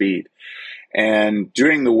up the speed. And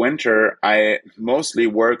during the winter, I mostly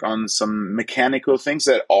work on some mechanical things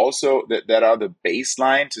that also that are the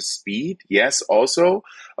baseline to speed. Yes, also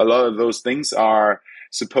a lot of those things are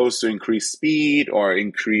supposed to increase speed or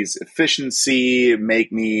increase efficiency,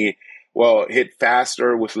 make me hit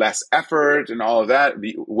faster with less effort and all of that.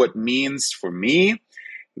 What means for me,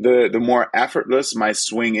 the more effortless my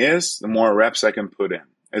swing is, the more reps I can put in.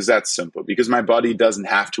 Is that simple? Because my body doesn't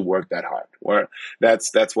have to work that hard. Or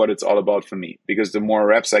that's what it's all about for me. Because the more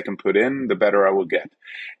reps I can put in, the better I will get.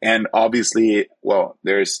 And obviously,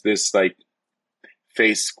 there's this like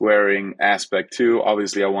face squaring aspect too.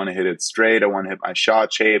 Obviously, I want to hit it straight. I want to hit my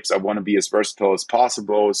shot shapes. I want to be as versatile as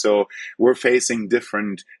possible. So we're facing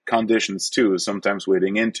different conditions too. Sometimes we're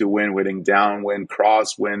hitting into wind, we're hitting downwind,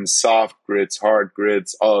 crosswind, soft grids, hard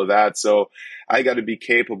grids, all of that. So I got to be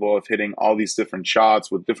capable of hitting all these different shots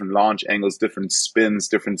with different launch angles, different spins,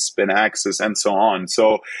 different spin axes, and so on.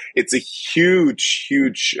 So it's a huge,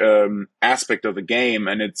 huge aspect of the game.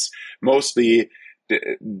 And it's mostly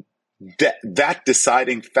that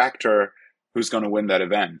deciding factor who's going to win that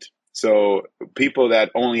event. So people that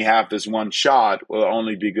only have this one shot will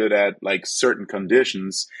only be good at like certain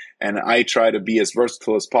conditions. And I try to be as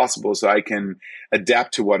versatile as possible so I can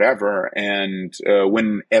adapt to whatever and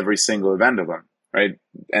win every single event of them. Right.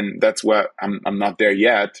 And that's what I'm not there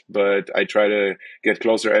yet, but I try to get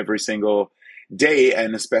closer every single day,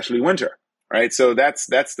 and especially winter. Right. So that's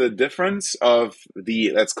the difference of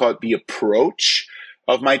let's call it the approach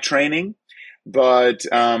of my training. But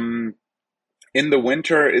in the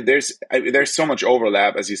winter, there's so much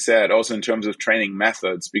overlap, as you said, also in terms of training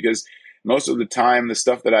methods, because most of the time the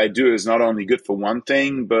stuff that I do is not only good for one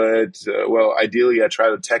thing, but ideally I try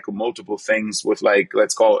to tackle multiple things with like,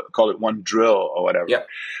 let's call it one drill or whatever. Yeah.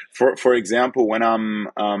 For example, when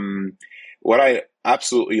what I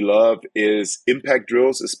absolutely love is impact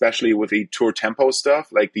drills, especially with the tour tempo stuff,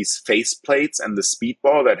 like these face plates and the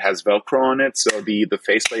speedball that has Velcro on it. So the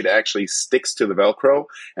face plate actually sticks to the Velcro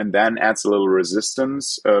and then adds a little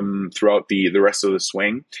resistance throughout the rest of the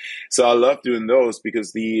swing. So I love doing those because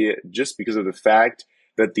of the fact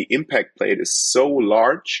that the impact plate is so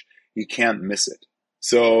large, you can't miss it.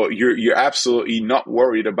 So you're absolutely not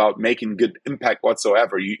worried about making good impact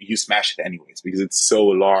whatsoever. You smash it anyways because it's so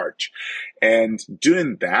large. And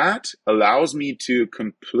doing that allows me to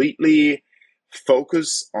completely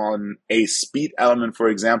focus on a speed element, for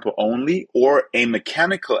example, only, or a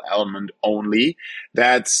mechanical element only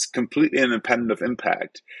that's completely independent of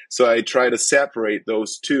impact. So I try to separate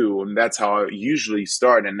those two, and that's how I usually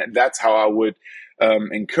start. And that's how I would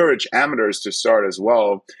encourage amateurs to start as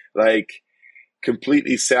well. Like,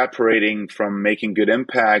 completely separating from making good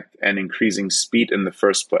impact and increasing speed in the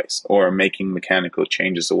first place, or making mechanical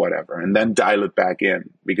changes or whatever, and then dial it back in,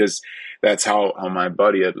 because that's how my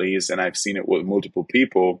body, at least, and I've seen it with multiple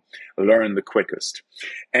people, learn the quickest.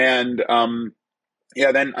 And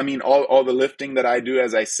then all the lifting that I do,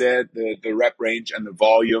 as I said, the rep range and the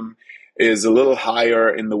volume is a little higher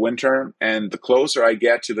in the winter, and the closer I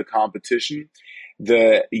get to the competition,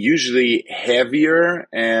 the usually heavier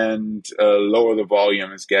and lower the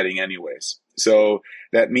volume is getting anyways. So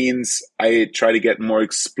that means I try to get more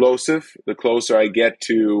explosive the closer I get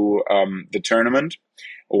to the tournament.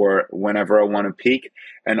 or whenever I want to peak.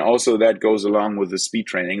 And also that goes along with the speed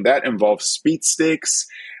training. That involves speed sticks.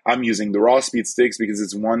 I'm using the raw speed sticks because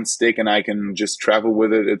it's one stick and I can just travel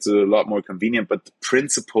with it. It's a lot more convenient, but the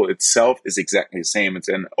principle itself is exactly the same. It's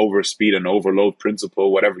an overspeed and overload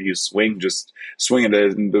principle. Whatever you swing, just swing it.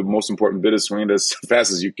 The most important bit is swing it as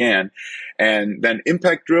fast as you can. And then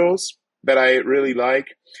impact drills that I really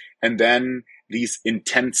like. And then these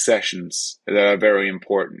intense sessions that are very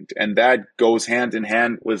important. And that goes hand in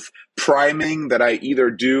hand with priming that I either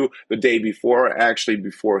do the day before, actually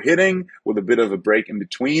before hitting, with a bit of a break in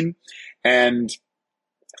between. And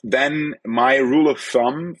then my rule of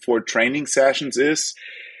thumb for training sessions is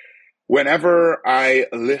whenever I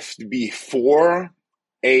lift before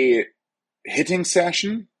a hitting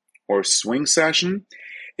session or swing session,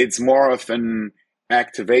 it's more of an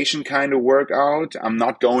activation kind of workout. I'm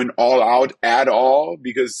not going all out at all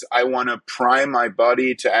because I want to prime my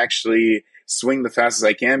body to actually swing the fastest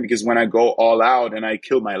I can, because when I go all out and I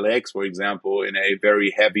kill my legs, for example, in a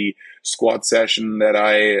very heavy squat session that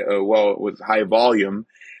with high volume,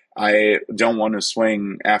 I don't want to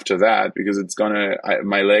swing after that because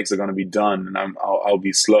my legs are gonna be done and I'll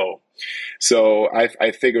be slow. So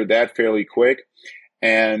I figured that fairly quick.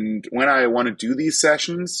 And when I want to do these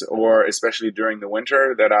sessions, or especially during the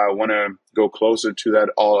winter, that I want to go closer to that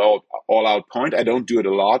all out point, I don't do it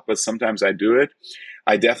a lot, but sometimes I do it.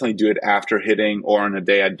 I definitely do it after hitting or on a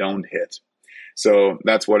day I don't hit. So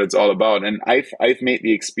that's what it's all about. And I've made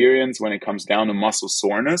the experience when it comes down to muscle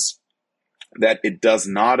soreness that it does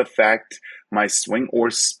not affect my swing or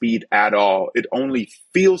speed at all. It only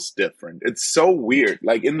feels different. It's so weird.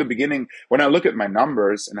 Like in the beginning, when I look at my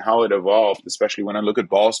numbers and how it evolved, especially when I look at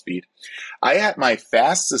ball speed, I had my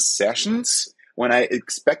fastest sessions when I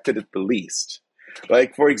expected it the least.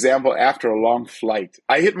 Like, for example, after a long flight,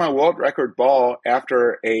 I hit my world record ball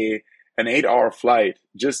after an 8-hour flight,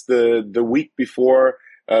 just the week before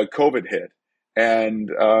COVID hit.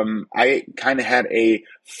 And I kind of had a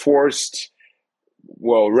forced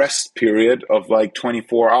rest period of like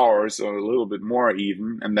 24 hours or a little bit more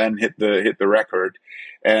even, and then hit the record.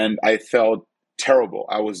 And I felt terrible.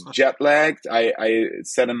 I was jet lagged. I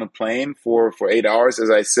sat in a plane for 8 hours, as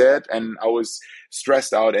I said, and I was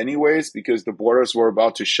stressed out anyways because the borders were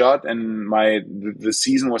about to shut and the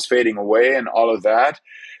season was fading away and all of that.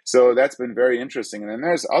 So that's been very interesting. And then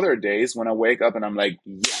there's other days when I wake up and I'm like,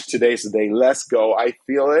 yeah, today's the day, let's go. I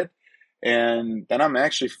feel it. And then I'm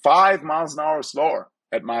actually 5 miles an hour slower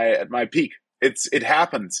at my peak. It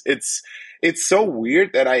happens. It's so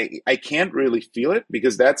weird that I can't really feel it,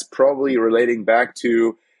 because that's probably relating back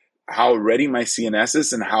to how ready my CNS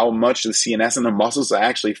is and how much the CNS and the muscles are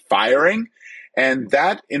actually firing. And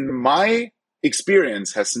that, in my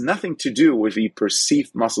experience, has nothing to do with the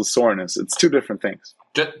perceived muscle soreness. It's two different things.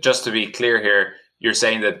 Just to be clear here, you're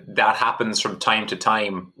saying that happens from time to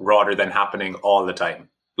time rather than happening all the time.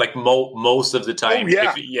 Like most of the time. Oh,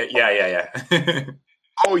 yeah. Yeah.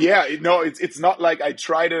 Oh yeah, no, it's not like I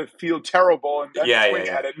try to feel terrible and then swing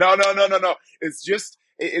at it. No. It's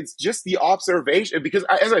just the observation, because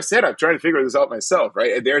as I said, I'm trying to figure this out myself,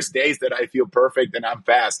 right? And there's days that I feel perfect and I'm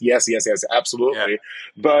fast. Yes, absolutely. Yeah.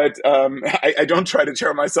 But I don't try to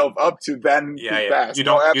tear myself up to then be fast. You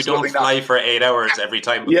don't fly for 8 hours every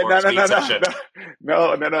time before a speed session.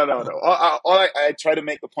 No. All I try to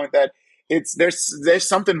make the point that there's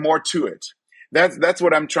something more to it. That's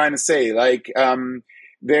what I'm trying to say. Like,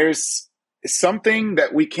 there's something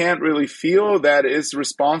that we can't really feel that is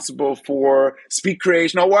responsible for speed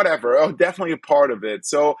creation or whatever. Oh, definitely a part of it.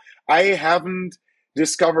 So I haven't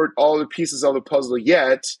discovered all the pieces of the puzzle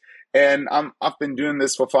yet. And I've been doing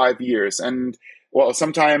this for 5 years. And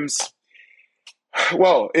sometimes,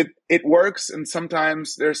 it works. And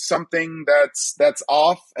sometimes there's something that's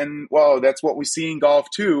off. And that's what we see in golf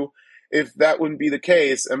too. If that wouldn't be the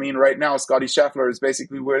case, I mean, right now, Scotty Scheffler is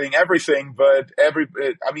basically winning everything, but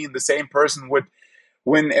the same person would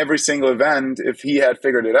win every single event if he had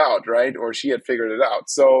figured it out, right? Or she had figured it out.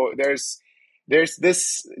 So there's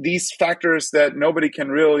these factors that nobody can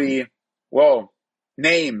really,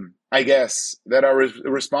 name, I guess, that are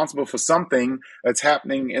responsible for something that's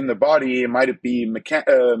happening in the body. It might be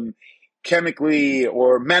chemically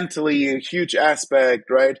or mentally a huge aspect,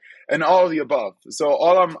 right? And all of the above. So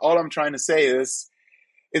all I'm trying to say is,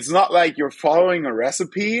 it's not like you're following a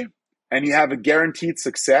recipe and you have a guaranteed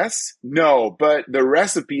success. No, but the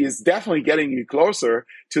recipe is definitely getting you closer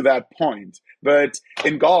to that point. But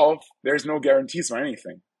in golf, there's no guarantees for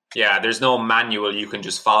anything. Yeah, there's no manual you can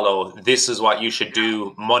just follow. This is what you should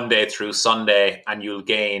do Monday through Sunday and you'll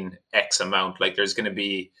gain X amount. Like there's going to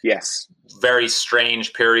be very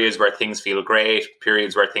strange periods where things feel great,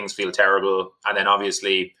 periods where things feel terrible. And then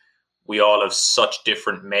obviously we all have such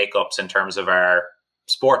different makeups in terms of our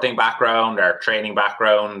sporting background, our training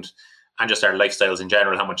background, and just our lifestyles in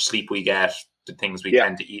general, how much sleep we get, the things we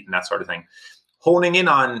tend to eat and that sort of thing. Honing in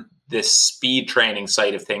on this speed training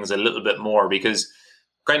side of things a little bit more, because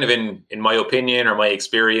kind of in my opinion or my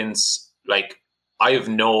experience, like I have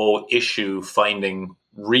no issue finding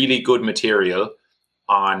really good material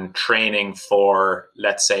on training for,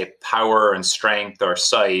 let's say, power and strength or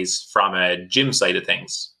size from a gym side of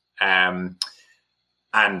things. And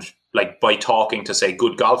like by talking to, say,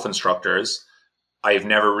 good golf instructors, I've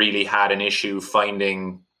never really had an issue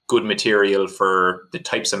finding good material for the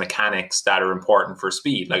types of mechanics that are important for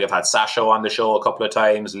speed. Like I've had Sasho on the show a couple of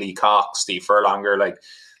times, Lee Cox, Steve Furlonger, like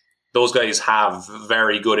those guys have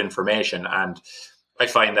very good information. And I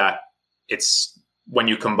find that it's when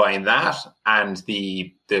you combine that and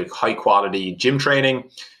the high quality gym training,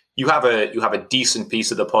 you have a decent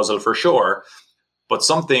piece of the puzzle for sure. But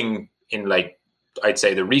something in, like, I'd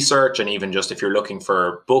say the research, and even just if you're looking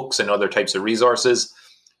for books and other types of resources,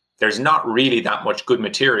 there's not really that much good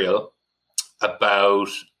material about,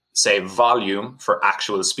 say, volume for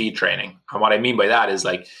actual speed training. And what I mean by that is,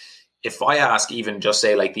 like, if I ask even just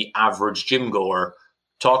say like the average gym goer,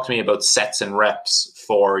 talk to me about sets and reps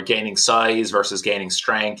for gaining size versus gaining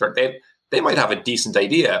strength, or they might have a decent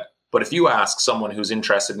idea. But if you ask someone who's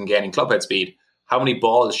interested in gaining clubhead speed, how many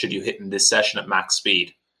balls should you hit in this session at max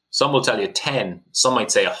speed? Some will tell you 10, some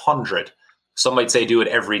might say 100, some might say do it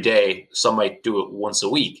every day, some might do it once a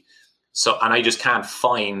week. So, and I just can't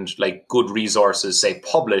find like good resources, say,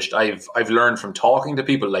 published. I've learned from talking to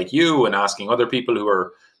people like you and asking other people who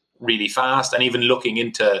are really fast, and even looking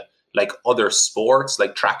into like other sports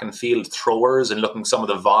like track and field throwers and looking some of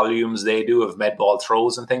the volumes they do of med ball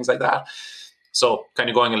throws and things like that. So kind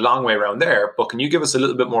of going a long way around there, but can you give us a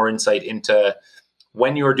little bit more insight into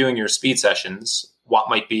when you're doing your speed sessions, what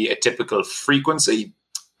might be a typical frequency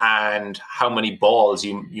and how many balls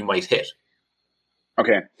you might hit?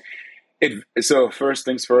 Okay. So first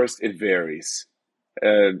things first, it varies.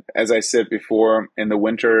 As I said before, in the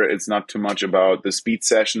winter, it's not too much about the speed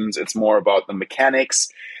sessions. It's more about the mechanics.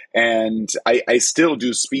 And I still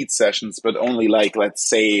do speed sessions, but only like, let's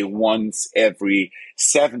say once every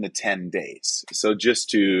 7 to 10 days. So just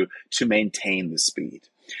to maintain the speed.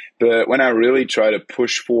 But when I really try to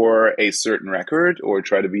push for a certain record or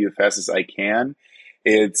try to be the fastest I can,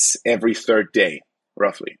 it's every third day,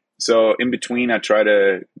 roughly. So in between, I try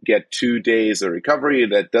to get 2 days of recovery.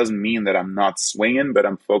 That doesn't mean that I'm not swinging, but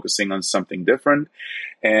I'm focusing on something different.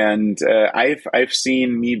 And I've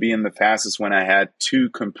seen me being the fastest when I had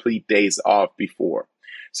 2 complete days off before.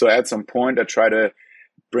 So at some point, I try to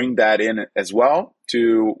bring that in as well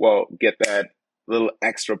to, well, get that little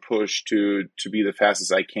extra push to be the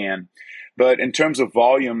fastest I can. But in terms of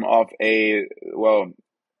volume of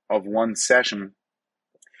one session,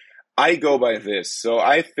 I go by this. So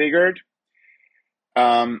I figured,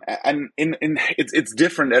 and it's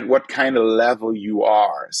different at what kind of level you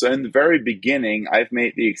are. So in the very beginning, I've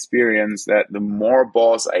made the experience that the more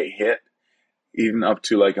balls I hit, even up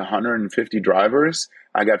to like 150 drivers,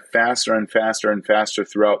 I got faster and faster and faster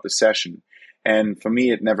throughout the session. And for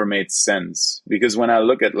me, it never made sense, because when I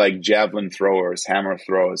look at like javelin throwers, hammer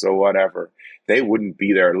throwers, or whatever, they wouldn't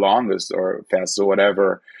be their longest or fastest or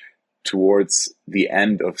whatever towards the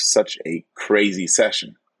end of such a crazy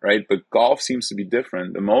session, right? But golf seems to be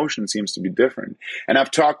different. The motion seems to be different. And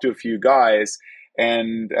I've talked to a few guys,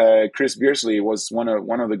 and Chris Beersley was one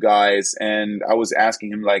of the guys, and I was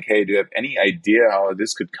asking him like, hey, do you have any idea how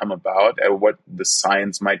this could come about, what the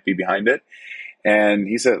science might be behind it? And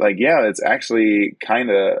he said, like, yeah, it's actually kind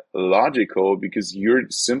of logical, because you're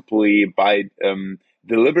simply by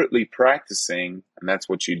deliberately practicing, and that's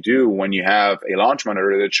what you do when you have a launch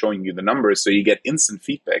monitor that's showing you the numbers, so you get instant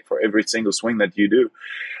feedback for every single swing that you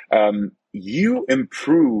do. You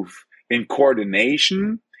improve in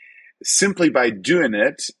coordination simply by doing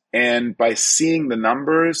it and by seeing the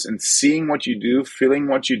numbers and seeing what you do, feeling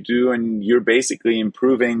what you do, and you're basically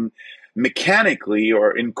improving mechanically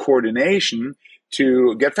or in coordination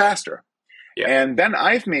to get faster. Yeah. And then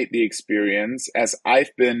I've made the experience, as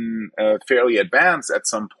I've been fairly advanced at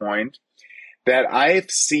some point, that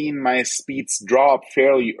I've seen my speeds drop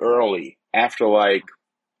fairly early after like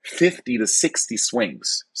 50 to 60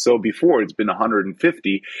 swings. So before it's been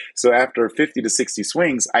 150. So after 50 to 60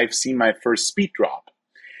 swings, I've seen my first speed drop.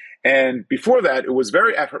 And before that, it was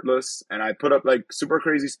very effortless, and I put up like super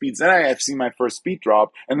crazy speeds. Then I have seen my first speed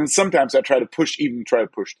drop, and then sometimes I try to push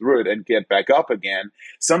through it and get back up again.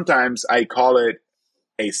 Sometimes I call it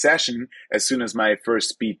a session as soon as my first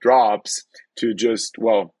speed drops to just,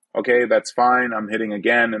 well, okay, that's fine. I'm hitting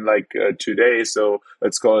again in like 2 days, so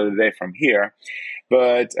let's call it a day from here.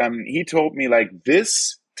 But he told me like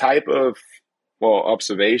this type of, well,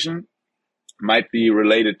 observation might be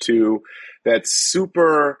related to that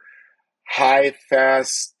super high,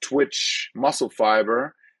 fast twitch muscle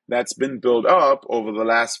fiber that's been built up over the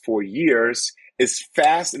last 4 years, is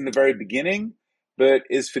fast in the very beginning, but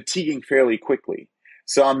is fatiguing fairly quickly.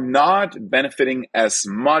 So I'm not benefiting as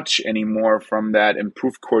much anymore from that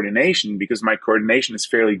improved coordination because my coordination is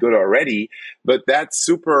fairly good already. But that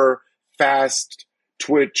super fast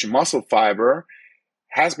twitch muscle fiber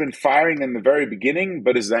has been firing in the very beginning,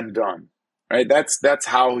 but is then done. Right? That's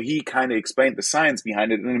how he kind of explained the science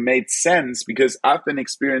behind it, and it made sense because I've been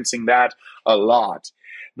experiencing that a lot.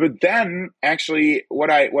 But then, actually, what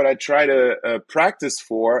I try to practice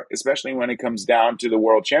for, especially when it comes down to the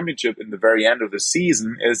World Championship in the very end of the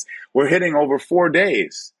season, is we're hitting over 4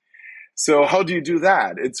 days. So how do you do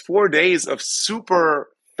that? It's 4 days of super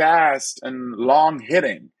fast and long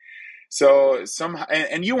hitting. So somehow,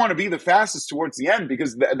 and you want to be the fastest towards the end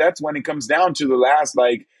because that's when it comes down to the last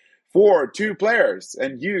like 2 players,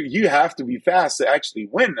 and you have to be fast to actually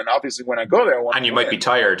win. And obviously, when I go there, I want and you might be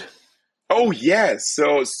tired. Oh yes.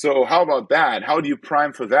 So how about that? How do you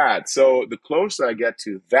prime for that? So the closer I get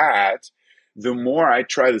to that, the more I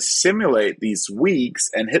try to simulate these weeks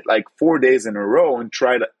and hit like 4 days in a row and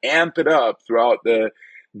try to amp it up throughout the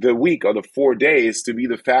week or the 4 days to be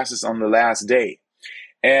the fastest on the last day.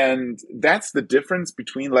 And that's the difference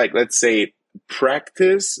between, like, let's say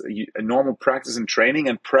practice, a normal practice and training,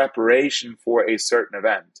 and preparation for a certain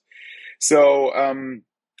event. So,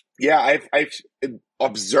 yeah, I've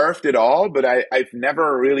observed it all, but I've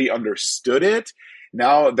never really understood it.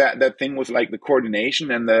 Now that thing with like the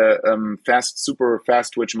coordination and the super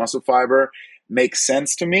fast twitch muscle fiber makes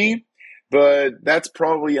sense to me. But that's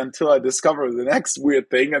probably until I discover the next weird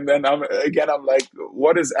thing. And then I'm like,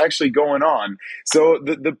 what is actually going on? So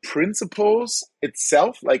the principles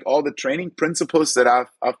itself, like all the training principles that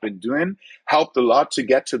I've been doing, helped a lot to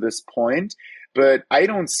get to this point. But I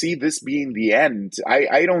don't see this being the end.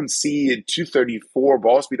 I don't see 234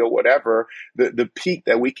 ball speed or whatever, the peak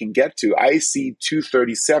that we can get to. I see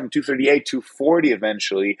 237, 238, 240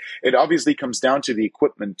 eventually. It obviously comes down to the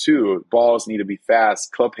equipment too. Balls need to be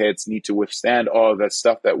fast. Club heads need to withstand all of that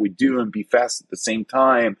stuff that we do and be fast at the same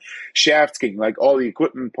time. Shaft kicking, like all the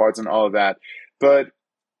equipment parts and all of that. But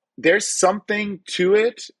there's something to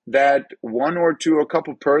it that a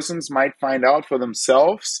couple persons might find out for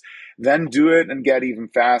themselves, then do it and get even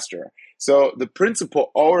faster. So the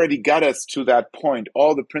principle already got us to that point,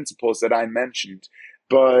 all the principles that I mentioned.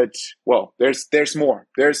 But, well, there's more.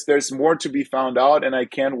 There's more to be found out, and I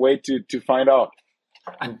can't wait to find out.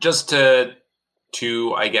 And just to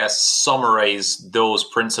I guess, summarize those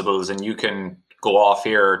principles, and you can go off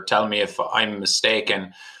here, tell me if I'm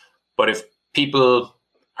mistaken, but if people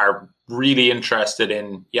are really interested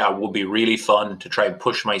in, it would be really fun to try and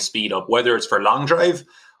push my speed up, whether it's for long drive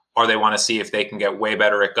or they want to see if they can get way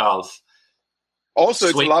better at golf. Also,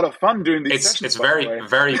 it's a lot of fun doing these sessions. It's very,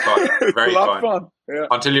 very fun. Very fun. Yeah.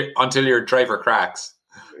 Until your driver cracks.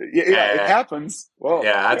 Yeah, it happens. Well,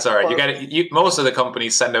 yeah, that's all right. Most of the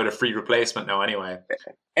companies send out a free replacement now anyway.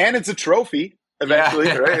 And it's a trophy eventually,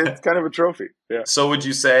 right? It's kind of a trophy. Yeah. So would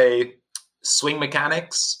you say swing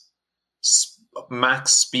mechanics,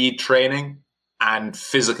 max speed training, and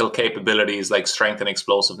physical capabilities like strength and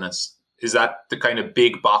explosiveness? Is that the kind of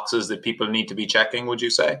big boxes that people need to be checking, would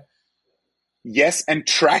you say? Yes, and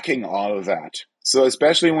tracking all of that. So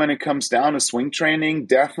especially when it comes down to swing training,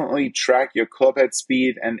 definitely track your club head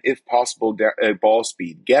speed and, if possible, ball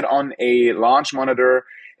speed. Get on a launch monitor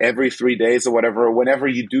every 3 days or whatever. Whenever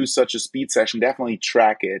you do such a speed session, definitely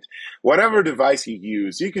track it. Whatever device you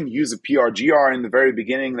use a PRGR in the very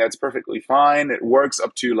beginning. That's perfectly fine. It works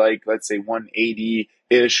up to, like, let's say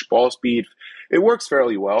 180-ish ball speed. It works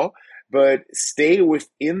fairly well. But stay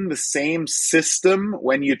within the same system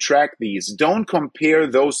when you track these. Don't compare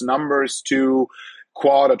those numbers to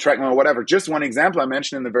quad or TrackMan or whatever. Just one example I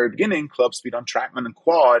mentioned in the very beginning, club speed on TrackMan and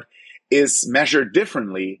quad is measured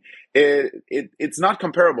differently. It's not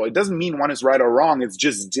comparable. It doesn't mean one is right or wrong. It's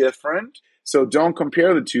just different. So don't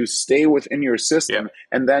compare the two. Stay within your system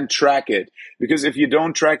and then track it. Because if you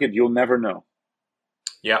don't track it, you'll never know.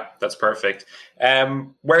 Yeah, that's perfect.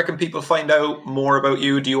 Where can people find out more about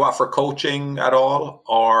you? Do you offer coaching at all,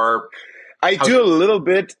 or? I do a little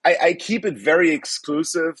bit. I keep it very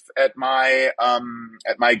exclusive at my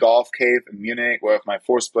golf cave in Munich, where I have my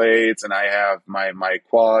force blades and I have my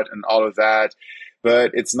quad and all of that.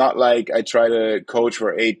 but it's not like I try to coach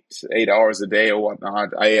for eight hours a day or whatnot.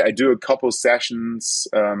 I do a couple sessions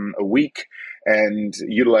a week and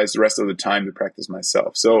utilize the rest of the time to practice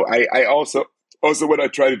myself. So I also what I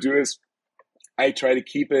try to do is I try to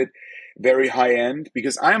keep it very high end,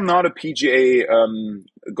 because I am not a PGA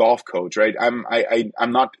golf coach, right?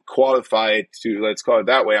 I'm not qualified to, let's call it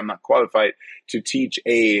that way. I'm not qualified to teach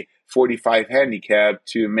a 45 handicap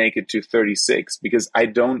to make it to 36, because I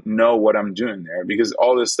don't know what I'm doing there. Because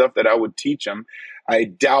all the stuff that I would teach them, I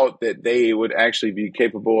doubt that they would actually be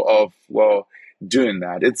capable of, well, doing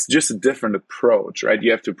that. It's just a different approach, right?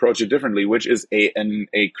 You have to approach it differently, which is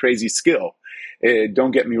a crazy skill. Don't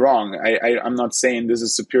get me wrong. I'm not saying this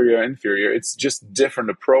is superior or inferior. It's just different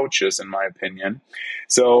approaches, in my opinion.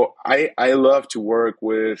 So I love to work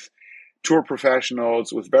with tour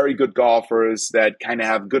professionals, with very good golfers that kind of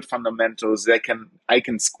have good fundamentals that I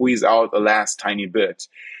can squeeze out the last tiny bit.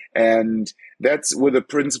 And that's with the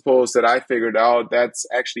principles that I figured out. That's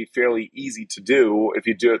actually fairly easy to do if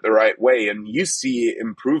you do it the right way. And you see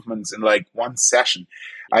improvements in like one session.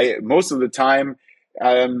 Most of the time,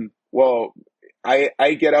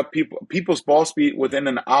 I get up people's ball speed within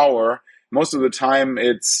an hour. Most of the time,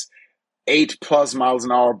 it's 8+ miles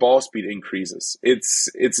an hour ball speed increases.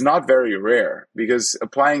 It's not very rare, because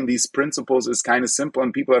applying these principles is kind of simple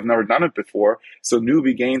and people have never done it before. So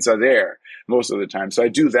newbie gains are there most of the time. So I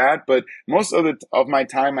do that, but most of my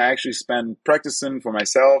time I actually spend practicing for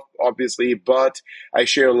myself, obviously, but I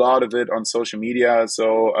share a lot of it on social media.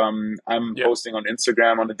 So I'm posting on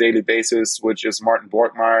Instagram on a daily basis, which is Martin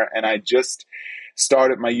Borgmeier, and I just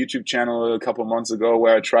started my YouTube channel a couple months ago,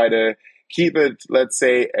 where I try to keep it, let's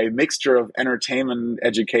say, a mixture of entertainment,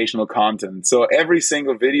 educational content. So every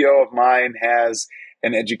single video of mine has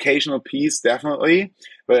an educational piece, definitely,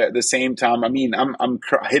 but at the same time, I mean, I'm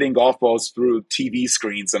hitting golf balls through TV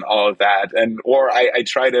screens and all of that,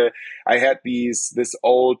 I had this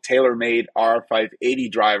old TaylorMade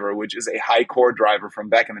R580 driver, which is a high core driver from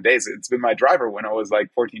back in the days. It's been my driver when I was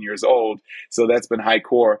like 14 years old, so that's been high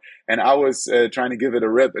core, and I was trying to give it a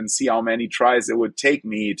rip and see how many tries it would take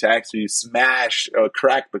me to actually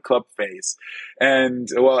crack the club face. And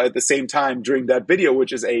well, at the same time, during that video,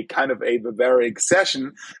 which is a kind of a Bavaric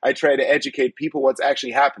session, I try to educate people what's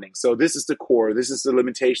actually happening. So this is the core, this is the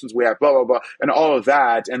limitations we have, blah, blah, blah, and all of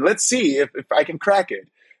that. And let's see if I can crack it.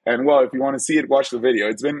 And well, if you want to see it, watch the video.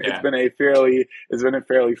 It's been a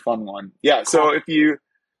fairly fun one. Yeah. So if you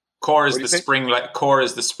core is the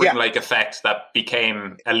spring-like effect that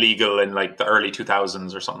became illegal in like the early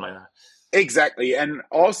 2000s or something like that. Exactly. And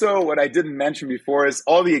also what I didn't mention before is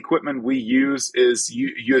all the equipment we use is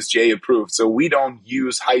USGA approved. So we don't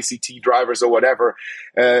use high CT drivers or whatever.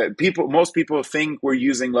 Most people think we're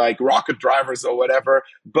using like rocket drivers or whatever,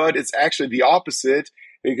 but it's actually the opposite,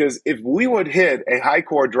 because if we would hit a high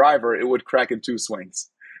core driver, it would crack in 2 swings,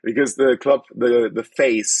 because the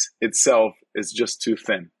face itself is just too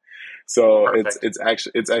thin. So Perfect.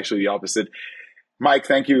 it's actually the opposite. Mike,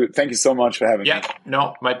 thank you so much for having me. Yeah,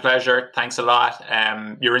 no, my pleasure. Thanks a lot.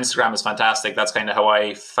 Your Instagram is fantastic. That's kind of how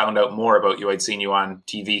I found out more about you. I'd seen you on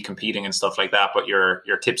TV competing and stuff like that, but your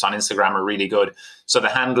tips on Instagram are really good. So the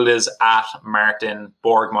handle is at Martin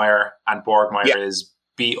Borgmeier, and Borgmeier is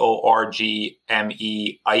Borgmeier.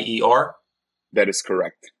 That is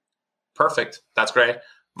correct. Perfect. That's great.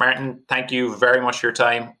 Martin, thank you very much for your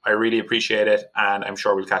time. I really appreciate it, and I'm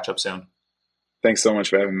sure we'll catch up soon. Thanks so much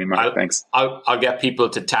for having me, Mike. Thanks. I'll get people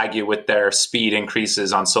to tag you with their speed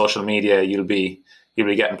increases on social media. You'll be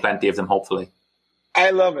getting plenty of them, hopefully. I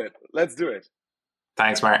love it. Let's do it.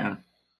 Thanks, Martin.